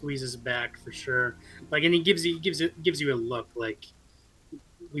 Connie squeezes back for sure. Like, and he gives you a look like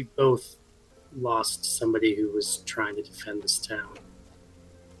we've both lost somebody who was trying to defend this town.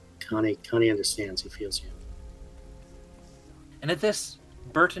 Connie understands. He feels you. And at this,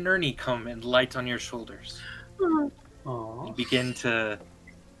 Bert and Ernie come and light on your shoulders. Aww. You begin to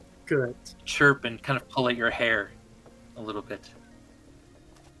Good. chirp and kind of pull at your hair a little bit.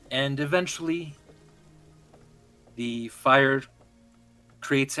 And eventually, the fire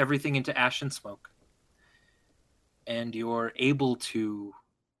creates everything into ash and smoke. And you're able to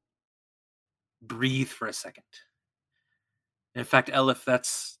breathe for a second. In fact,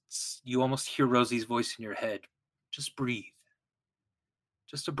 Elif, you almost hear Rosie's voice in your head. Just breathe.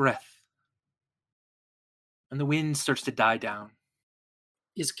 Just a breath. And the wind starts to die down.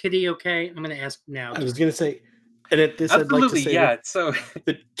 Is Kitty okay? I'm going to ask now. I was going to say, and at this, Absolutely, I'd like to say yeah. So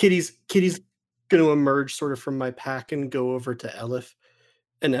that Kitty's going to emerge sort of from my pack and go over to Elif.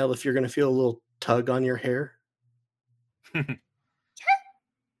 And Elif, you're going to feel a little tug on your hair.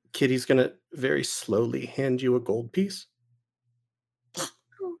 Kitty's going to very slowly hand you a gold piece.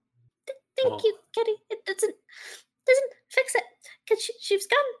 Oh, thank you, Kitty. It doesn't fix it because she's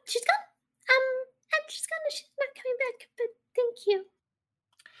gone. She's gone. She's gone. She's not coming back. But thank you.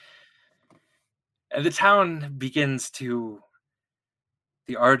 and the town begins the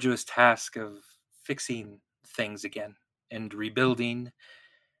arduous task of fixing things again and rebuilding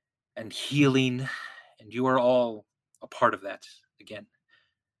and healing, and you are all a part of that again.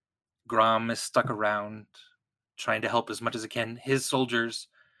 Grom is stuck around trying to help as much as he can. His soldiers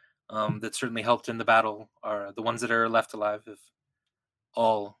that certainly helped in the battle are the ones that are left alive, have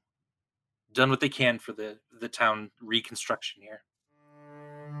all done what they can for the town reconstruction here.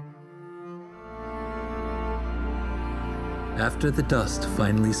 After the dust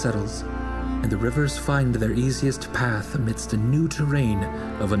finally settles, and the rivers find their easiest path amidst a new terrain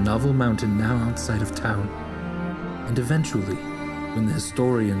of a novel mountain now outside of town, and eventually, when the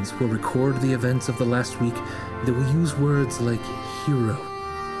historians will record the events of the last week, they will use words like hero,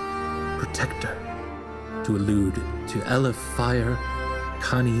 protector, to allude to Elif Fire,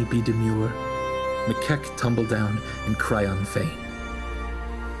 Connie be Demure, Mikek Tumbledown, and Cryon Fane.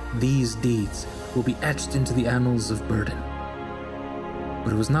 These deeds will be etched into the annals of Burden.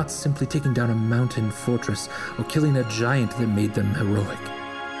 But it was not simply taking down a mountain fortress or killing a giant that made them heroic.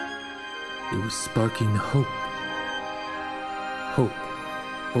 It was sparking hope. Hope,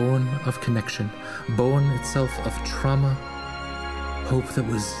 born of connection, born itself of trauma, hope that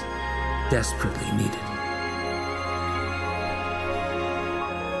was desperately needed.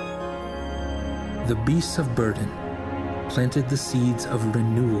 The beasts of Burden planted the seeds of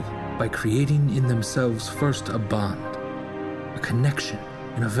renewal by creating in themselves first a bond, a connection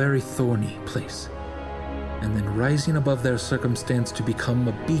in a very thorny place, and then rising above their circumstance to become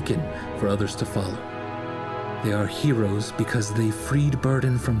a beacon for others to follow. They are heroes because they freed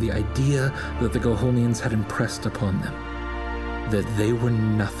Burden from the idea that the Gohonians had impressed upon them, that they were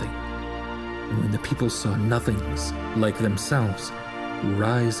nothing. And when the people saw nothings like themselves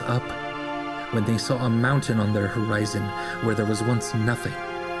rise up, when they saw a mountain on their horizon where there was once nothing,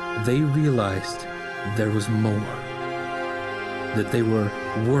 they realized there was more, that they were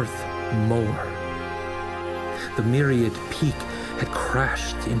worth more. The myriad peak had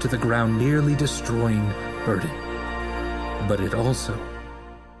crashed into the ground, nearly destroying Burden. But it also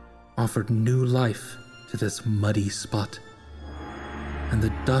offered new life to this muddy spot. And the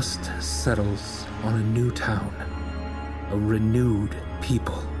dust settles on a new town, a renewed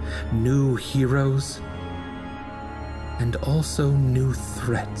people, new heroes, and also new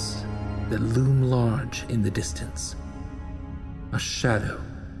threats that loom large in the distance. A shadow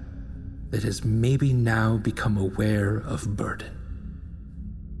that has maybe now become aware of Burden.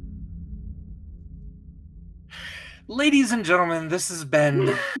 Ladies and gentlemen, this has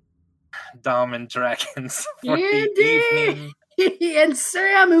been Dom and Dragons for the evening. And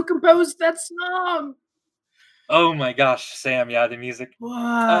Sam, who composed that song. Oh my gosh, Sam, yeah, the music.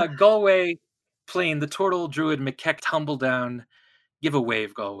 Galway playing the Turtle Druid Mikek Tumbledown. Give a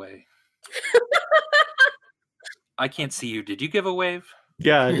wave, Galway. I can't see you. Did you give a wave?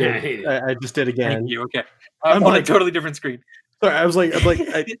 Yeah, I did. I just did again. Thank you. Okay. I'm on like- a totally different screen.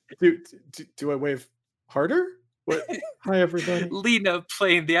 Sorry, do I wave harder? What? Hi, everybody. Lena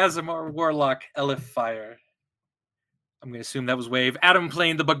playing the Azamar Warlock Elif Fire. I'm going to assume that was wave. Adam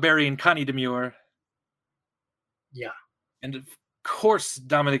playing the Bugbearian Connie Demure. Yeah. And of course,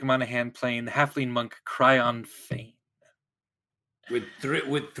 Dominic Monaghan playing the Halfling Monk Cryon Fane. With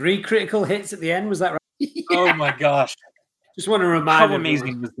three critical hits at the end, was that right? Oh my gosh. Just want to remind How everyone.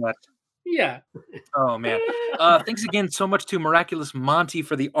 amazing was that? Yeah. Oh man. Thanks again so much to Miraculous Monty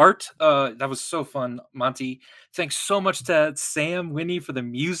for the art. That was so fun, Monty. Thanks so much to Sam Winnie for the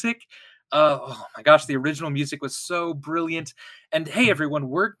music. Oh my gosh, the original music was so brilliant. And hey everyone,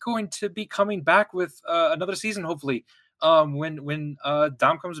 we're going to be coming back with another season hopefully. When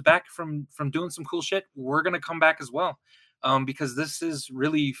Dom comes back from doing some cool shit, we're gonna come back as well. Because this is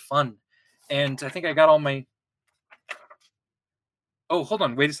really fun. And I think I got all my Oh, hold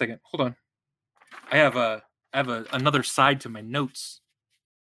on, wait a second. Hold on. I have another side to my notes.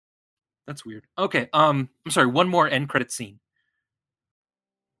 That's weird. Okay, I'm sorry, one more end credit scene.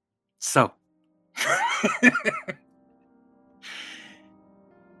 So,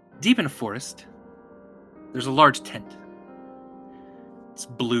 deep in a forest, there's a large tent. It's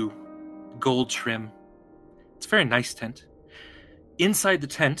blue, gold trim. It's a very nice tent. Inside the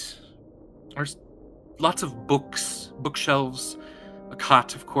tent, there's lots of books, bookshelves, a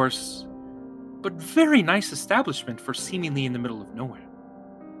cot, of course, but very nice establishment for seemingly in the middle of nowhere.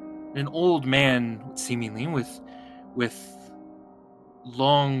 An old man, seemingly, with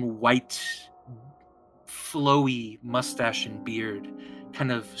long, white, flowy mustache and beard,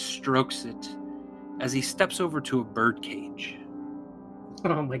 kind of strokes it as he steps over to a bird cage.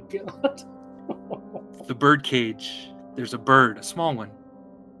 Oh my god. The bird cage, there's a bird, a small one,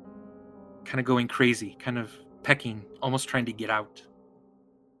 kind of going crazy, kind of pecking, almost trying to get out.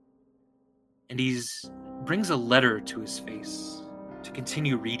 And he brings a letter to his face to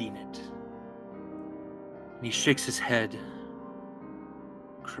continue reading it. And he shakes his head.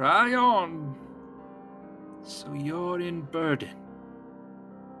 Cry on. So you're in Burden.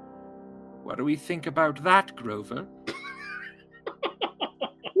 What do we think about that, Grover?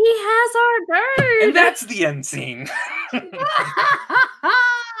 He has our bird. And that's the end scene.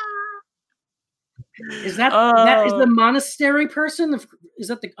 Is that is the monastery person? Is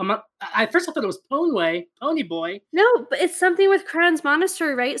that the? I first I thought it was Pony Boy. No, but it's something with Crown's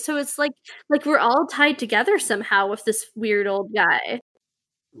Monastery, right? So it's like we're all tied together somehow with this weird old guy.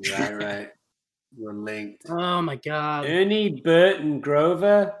 Right. We're linked. Oh my god. Ernie, Bert, and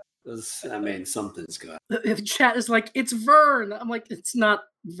Grover. I mean, something's got. The chat is like, it's Vern. I'm like, it's not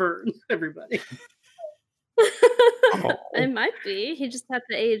Vern, everybody. It might be. He just had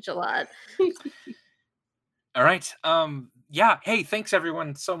to age a lot. All right. Yeah. Hey, thanks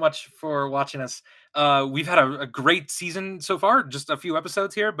everyone so much for watching us. We've had a great season so far, just a few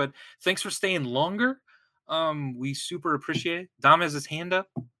episodes here, but thanks for staying longer. We super appreciate it. Dom has his hand up.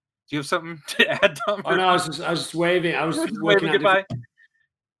 Do you have something to add, Dom? Oh no, I was just waving. I was waving goodbye.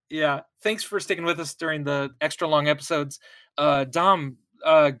 Yeah. Thanks for sticking with us during the extra long episodes. Dom,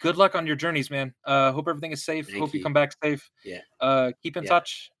 good luck on your journeys, man. Hope everything is safe. Hope you come back safe. Yeah. Keep in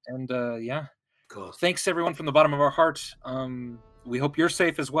touch. And yeah. Of course. Thanks everyone from the bottom of our heart. We hope you're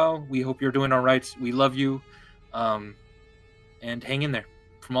safe as well. We hope you're doing all right. We love you. And hang in there.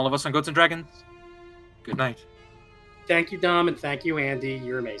 From all of us on Goats and Dragons, good night. Thank you, Dom, and thank you, Andy.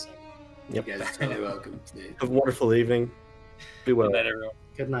 You're amazing. Yep. You guys are totally welcome. Have a wonderful evening. Be well. Good night, everyone.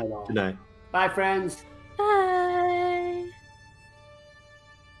 Good night, all. Good night. Bye, friends. Bye.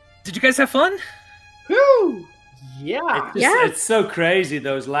 Did you guys have fun? Woo! Yeah. It's so crazy,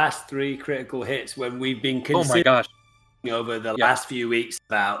 those last 3 critical hits when we've been Oh my gosh. over the last few weeks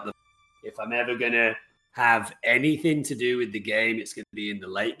about if I'm ever going to have anything to do with the game, it's going to be in the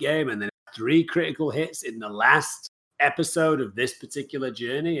late game. And then 3 critical hits in the last episode of this particular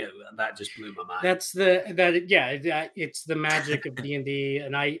journey. That just blew my mind. It's the magic of D&D.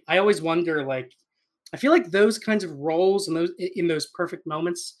 And I always wonder, like, I feel like those kinds of roles and those perfect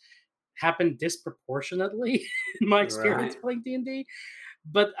moments happen disproportionately in my experience playing D&D.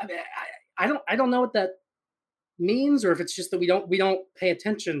 But I don't know what that means, or if it's just that we don't pay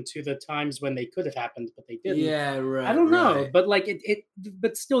attention to the times when they could have happened, but they didn't. Yeah, right. I don't know, but like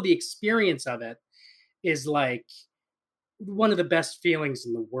but still the experience of it is like one of the best feelings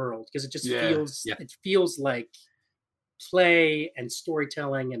in the world, because it just feels like play and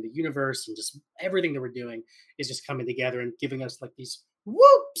storytelling and the universe and just everything that we're doing is just coming together and giving us like these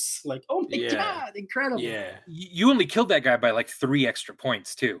whoops, like, oh my god, incredible. Yeah, you only killed that guy by like 3 extra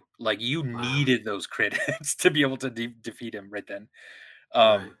points too. Like you needed those credits to be able to defeat him right then.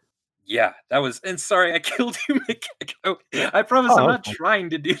 Yeah, that was. And sorry, I killed you, Mick. I promise I'm not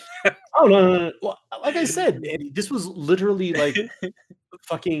trying to do that. Oh no. Well, like I said, this was literally like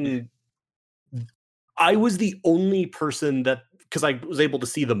fucking. I was the only person that, because I was able to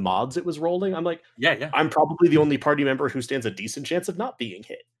see the mods it was rolling. I'm like, yeah. I'm probably the only party member who stands a decent chance of not being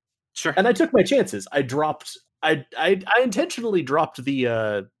hit. Sure. And I took my chances. I intentionally dropped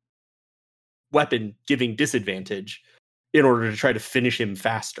the weapon giving disadvantage in order to try to finish him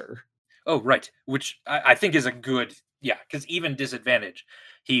faster. Oh, right. Which I think is a good, yeah, because even disadvantage,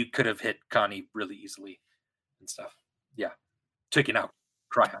 he could have hit Connie really easily and stuff. Yeah. Taking out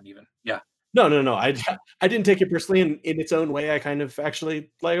Cryon even. Yeah. No. I didn't take it personally in its own way. I kind of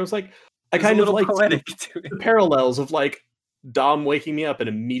actually, like, I was like, I There's a kind of little like poetic to it. the parallels of, like, Dom waking me up and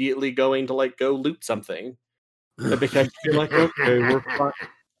immediately going to, like, go loot something. And because you're like, okay, we're fine.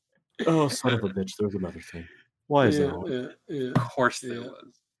 Oh, son of a bitch, there's another thing. Why is that on? Of course there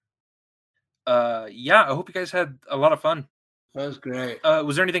was. Yeah, I hope you guys had a lot of fun. That was great.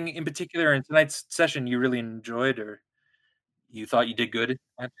 Was there anything in particular in tonight's session you really enjoyed or you thought you did good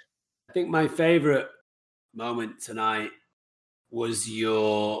at? I think my favorite moment tonight was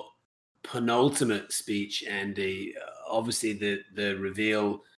your penultimate speech, Andy. Obviously, the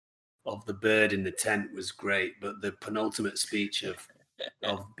reveal of the bird in the tent was great, but the penultimate speech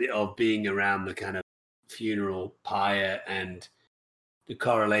of being around the kind of funeral pyre and the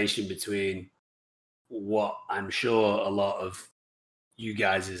correlation between what I'm sure a lot of you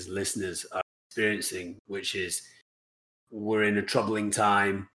guys as listeners are experiencing, which is we're in a troubling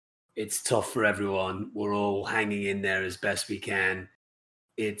time. It's tough for everyone. We're all hanging in there as best we can.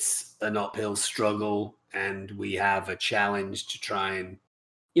 It's an uphill struggle, and we have a challenge to try and,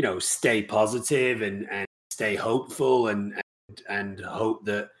 stay positive and stay hopeful and hope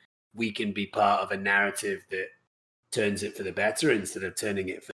that we can be part of a narrative that turns it for the better instead of turning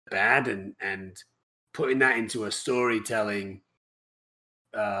it for the bad, and putting that into a storytelling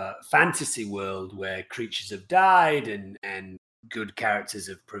fantasy world where creatures have died and good characters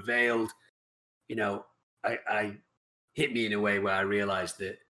have prevailed. I hit me in a way where I realized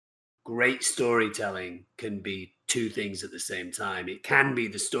that great storytelling can be two things at the same time. It can be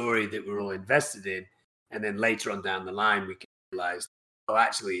the story that we're all invested in, and then later on down the line we can realize, oh,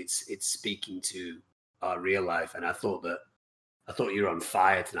 actually it's speaking to our real life. And I thought you were on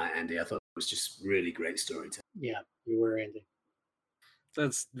fire tonight, Andy. I thought it was just really great storytelling. Yeah, you were, Andy.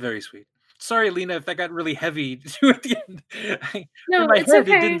 That's very sweet. Sorry, Lena, if that got really heavy at the end. No, in my it's head,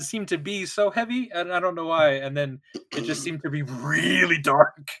 okay. It didn't seem to be so heavy, and I don't know why. And then it just seemed to be really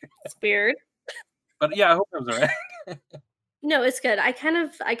dark. It's weird. But yeah, I hope that was all right. No, it's good. I kind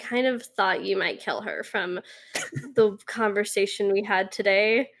of thought you might kill her from the conversation we had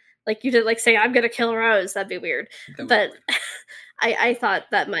today. Like you did, like say, I'm gonna kill Rose. That'd be weird. But I thought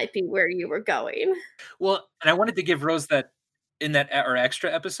that might be where you were going. Well, and I wanted to give Rose that in that our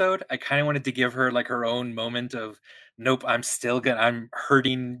extra episode. I kind of wanted to give her like her own moment of, nope, I'm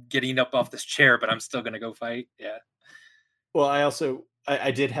hurting getting up off this chair, but I'm still gonna go fight. Yeah. Well,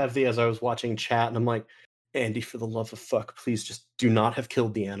 I did have as I was watching chat, and I'm like, Andy, for the love of fuck, please just do not have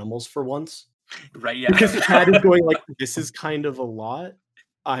killed the animals for once. Right, yeah. Because the chat is going like, this is kind of a lot.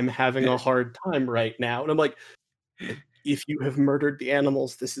 I'm having a hard time right now. And I'm like, if you have murdered the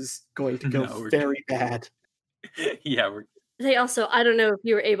animals, this is going to go very bad. Yeah, they also, I don't know if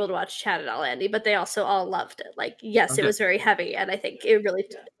you were able to watch chat at all, Andy, but they also all loved it. Like, yes, it was very heavy, and I think it really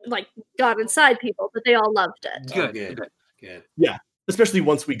like got inside people, but they all loved it. Good. Yeah, especially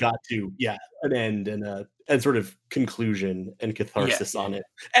once we got to an end and sort of conclusion and catharsis on it,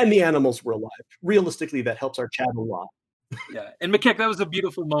 and the animals were alive. Realistically, that helps our chat a lot. Yeah, and McKeck, that was a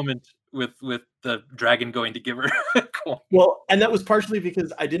beautiful moment with the dragon going to give her a coin. Well, and that was partially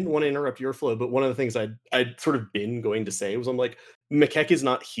because I didn't want to interrupt your flow, but one of the things I'd sort of been going to say was, I'm like, McKeck is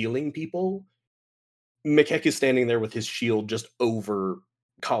not healing people. McKeck is standing there with his shield just over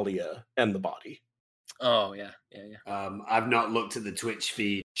Kalia and the body. Oh, yeah. I've not looked at the Twitch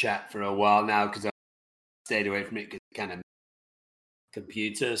feed chat for a while now because I stayed away from it because it's kind of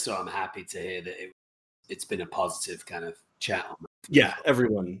computer, so I'm happy to hear that it's been a positive kind of chat on that. Yeah,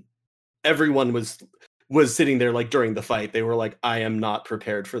 everyone was sitting there like during the fight. They were like, I am not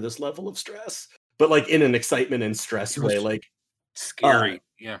prepared for this level of stress, but like in an excitement and stress way, like scary.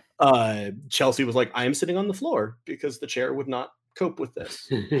 Chelsea was like, I am sitting on the floor because the chair would not cope with this.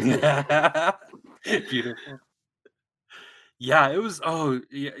 Beautiful. Yeah, it was. Oh,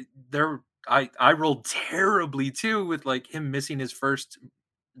 yeah. I rolled terribly too with like him missing his first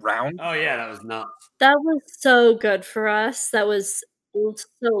round. Oh yeah, that was nuts. That was so good for us. That was so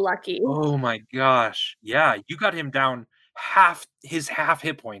lucky. Oh my gosh. Yeah, you got him down half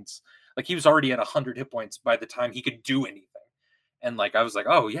hit points. Like he was already at 100 hit points by the time he could do anything. And like I was like,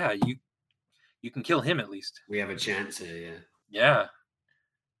 oh yeah, you can kill him at least. We have a chance here, yeah. Yeah.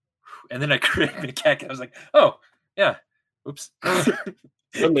 And then I created a cat. I was like, oh yeah. Oops.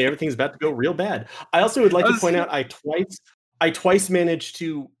 Suddenly everything's about to go real bad. I also would like to point out I twice managed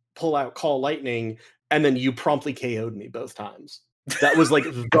to pull out Call Lightning, and then you promptly KO'd me both times. That was like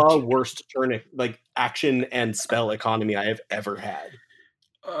the worst turn, like action and spell economy I have ever had.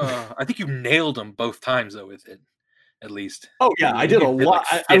 I think you nailed him both times though with it, at least. Oh yeah, I did a lot.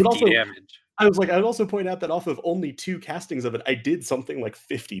 Like I would 50 also damage. I would also point out that off of only 2 castings of it, I did something like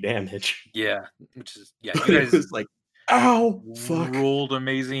 50 damage. Yeah, which is you It guys was like, ow, fuck. ruled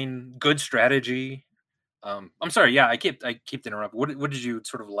amazing, good strategy. I'm sorry, yeah, I keep interrupting. What did you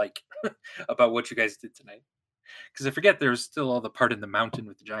sort of like about what you guys did tonight? Because I forget there's still all the part in the mountain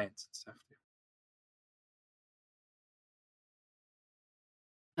with the giants and stuff.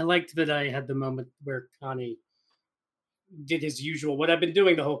 I liked that I had the moment where Connie did his usual, what I've been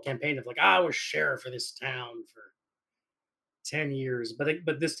doing the whole campaign of like, I was sheriff of this town for 10 years.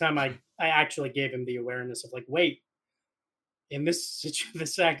 But this time I actually gave him the awareness of like, wait, in this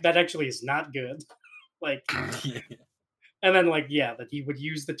act, that actually is not good. Like, and then like, yeah, that he would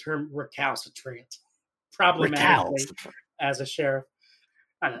use the term recalcitrant problematically as a sheriff.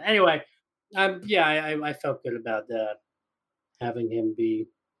 I don't know. Anyway, yeah, I felt good about having him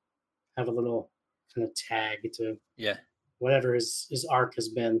have a little kind of tag to whatever his arc has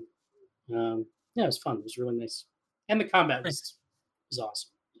been. Yeah, it was fun. It was really nice, and the combat was awesome.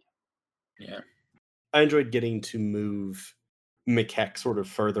 Yeah, I enjoyed getting to move McKeck sort of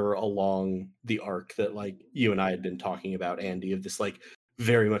further along the arc that like you and I had been talking about, Andy, of this like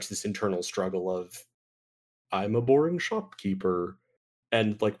very much this internal struggle of I'm a boring shopkeeper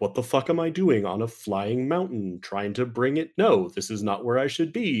and like what the fuck am I doing on a flying mountain trying to bring it? No, this is not where I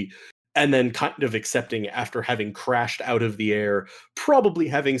should be. And then kind of accepting after having crashed out of the air, probably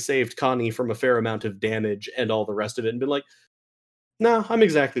having saved Connie from a fair amount of damage and all the rest of it, and been like, no, I'm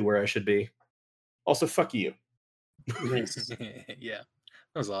exactly where I should be. Also, fuck you. Yeah,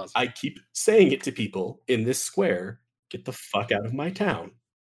 that was awesome. I keep saying it to people in this square, get the fuck out of my town.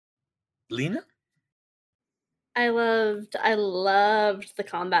 Lena? I loved the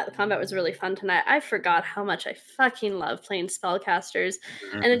combat. The combat was really fun tonight. I forgot how much I fucking love playing spellcasters.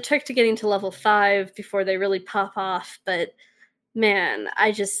 And it took to getting to level 5 before they really pop off, but man,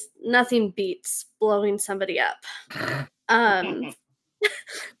 nothing beats blowing somebody up.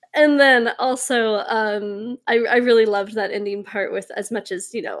 And then also, I really loved that ending part with, as much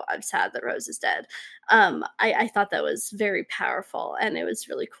as, I'm sad that Rose is dead. I thought that was very powerful, and it was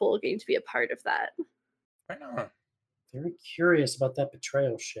really cool getting to be a part of that. Right on. Very curious about that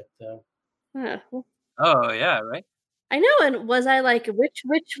betrayal shit, though. Yeah. Oh yeah, right. I know, and was I like,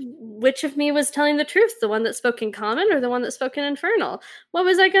 which of me was telling the truth? The one that spoke in Common or the one that spoke in Infernal? What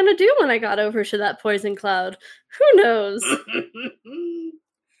was I gonna do when I got over to that poison cloud? Who knows?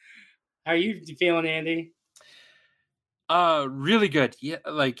 How are you feeling, Andy? Really good. Yeah,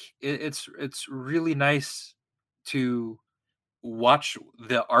 like it's really nice to watch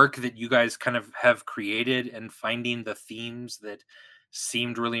the arc that you guys kind of have created and finding the themes that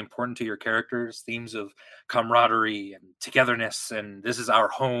seemed really important to your characters, themes of camaraderie and togetherness and this is our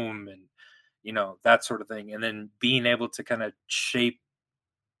home and that sort of thing, and then being able to kind of shape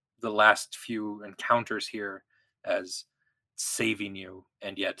the last few encounters here as saving you,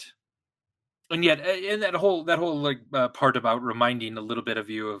 and that whole like part about reminding a little bit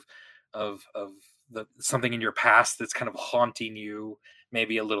of you of something in your past that's kind of haunting you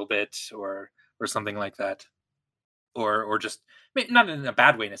maybe a little bit or something like that, or just not in a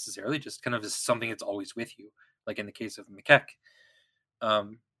bad way necessarily, just kind of something that's always with you, like in the case of McKeck.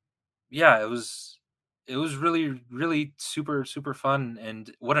 Yeah, it was really, really super, super fun,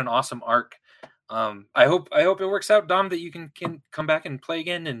 and what an awesome arc. I hope it works out, Dom, that you can come back and play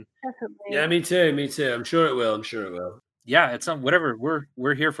again. And yeah, me too. I'm sure it will. Yeah, it's whatever.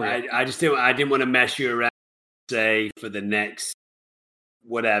 We're here for you. I didn't want to mess you around. Say for the next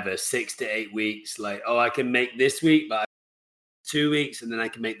 6 to 8 weeks, like, oh, I can make this week, but 2 weeks, and then I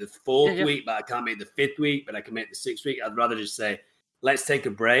can make the 4th week, but I can't make the 5th week, but I can make the 6th week. I'd rather just say, let's take a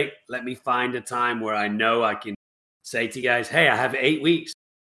break. Let me find a time where I know I can say to you guys, hey, I have 8 weeks,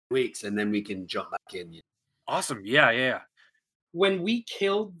 and then we can jump back in. Awesome. Yeah. When we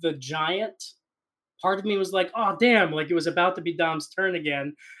killed the giant, part of me was like, oh, damn, like it was about to be Dom's turn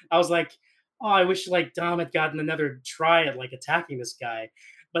again. I was like, oh, I wish like Dom had gotten another try at like attacking this guy.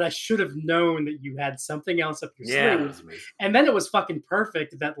 But I should have known that you had something else up your sleeve. And then it was fucking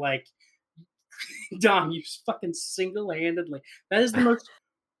perfect that like, Dom, you fucking single-handedly. That is the most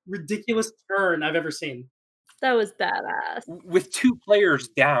ridiculous turn I've ever seen. That was badass. With 2 players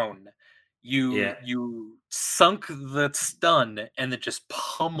down, you sunk the stun and then just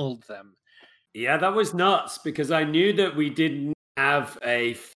pummeled them. Yeah, that was nuts because I knew that we didn't have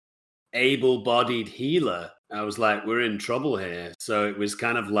a able-bodied healer. I was like, we're in trouble here. So it was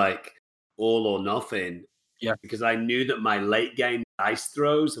kind of like all or nothing. Yeah. Because I knew that my late game dice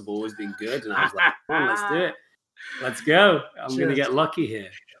throws have always been good. And I was like, come on, let's do it. Let's go. I'm going to get lucky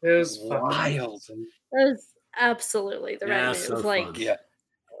here. It was Wild. fucking That was absolutely the right move. so like, fun. Yeah.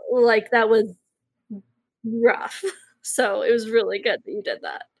 like that was rough. So it was really good that you did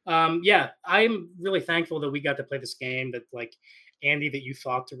that. Yeah, I'm really thankful that we got to play this game. That like Andy, that you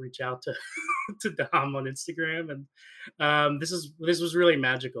thought to reach out to to Dom on Instagram, and this was really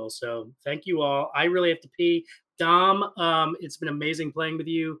magical. So thank you all. I really have to pee. Dom, it's been amazing playing with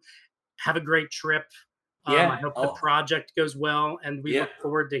you. Have a great trip. I hope the project goes well, and we look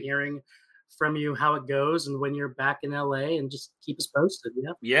forward to hearing from you how it goes and when you're back in LA, and just keep us posted.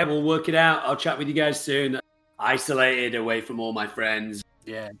 Yeah, we'll work it out. I'll chat with you guys soon. Isolated away from all my friends.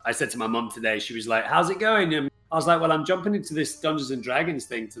 Yeah. I said to my mum today, she was like, how's it going? And I was like, well, I'm jumping into this Dungeons and Dragons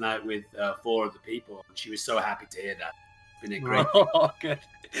thing tonight with 4 other people. And she was so happy to hear that. It's been great. Oh, good.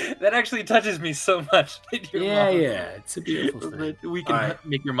 That actually touches me so much. Yeah, it's a beautiful thing. We can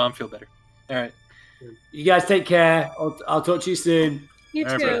make your mom feel better. All right. You guys take care. I'll talk to you soon. You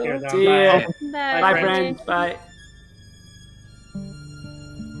All too. right, See ya. Bye, Bye, Frankie. friends. Bye.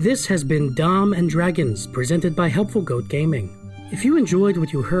 This has been Dom and Dragons, presented by Helpful Goat Gaming. If you enjoyed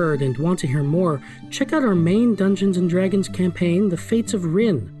what you heard and want to hear more, check out our main Dungeons & Dragons campaign, The Fates of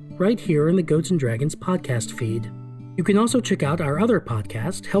Rin, right here in the Goats & Dragons podcast feed. You can also check out our other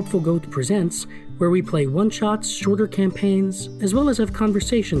podcast, Helpful Goat Presents, where we play one-shots, shorter campaigns, as well as have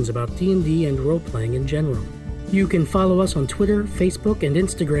conversations about D&D and role-playing in general. You can follow us on Twitter, Facebook, and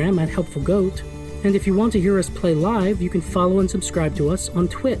Instagram at Helpful Goat. And if you want to hear us play live, you can follow and subscribe to us on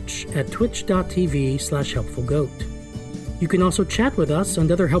Twitch at twitch.tv/helpfulgoat. You can also chat with us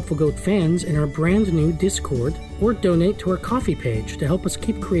and other Helpful Goat fans in our brand new Discord, or donate to our Ko-fi page to help us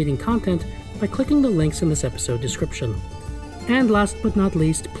keep creating content by clicking the links in this episode description. And last but not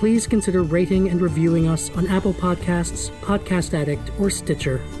least, please consider rating and reviewing us on Apple Podcasts, Podcast Addict, or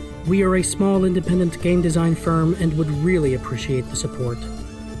Stitcher. We are a small independent game design firm and would really appreciate the support.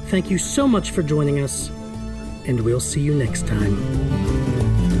 Thank you so much for joining us, and we'll see you next time.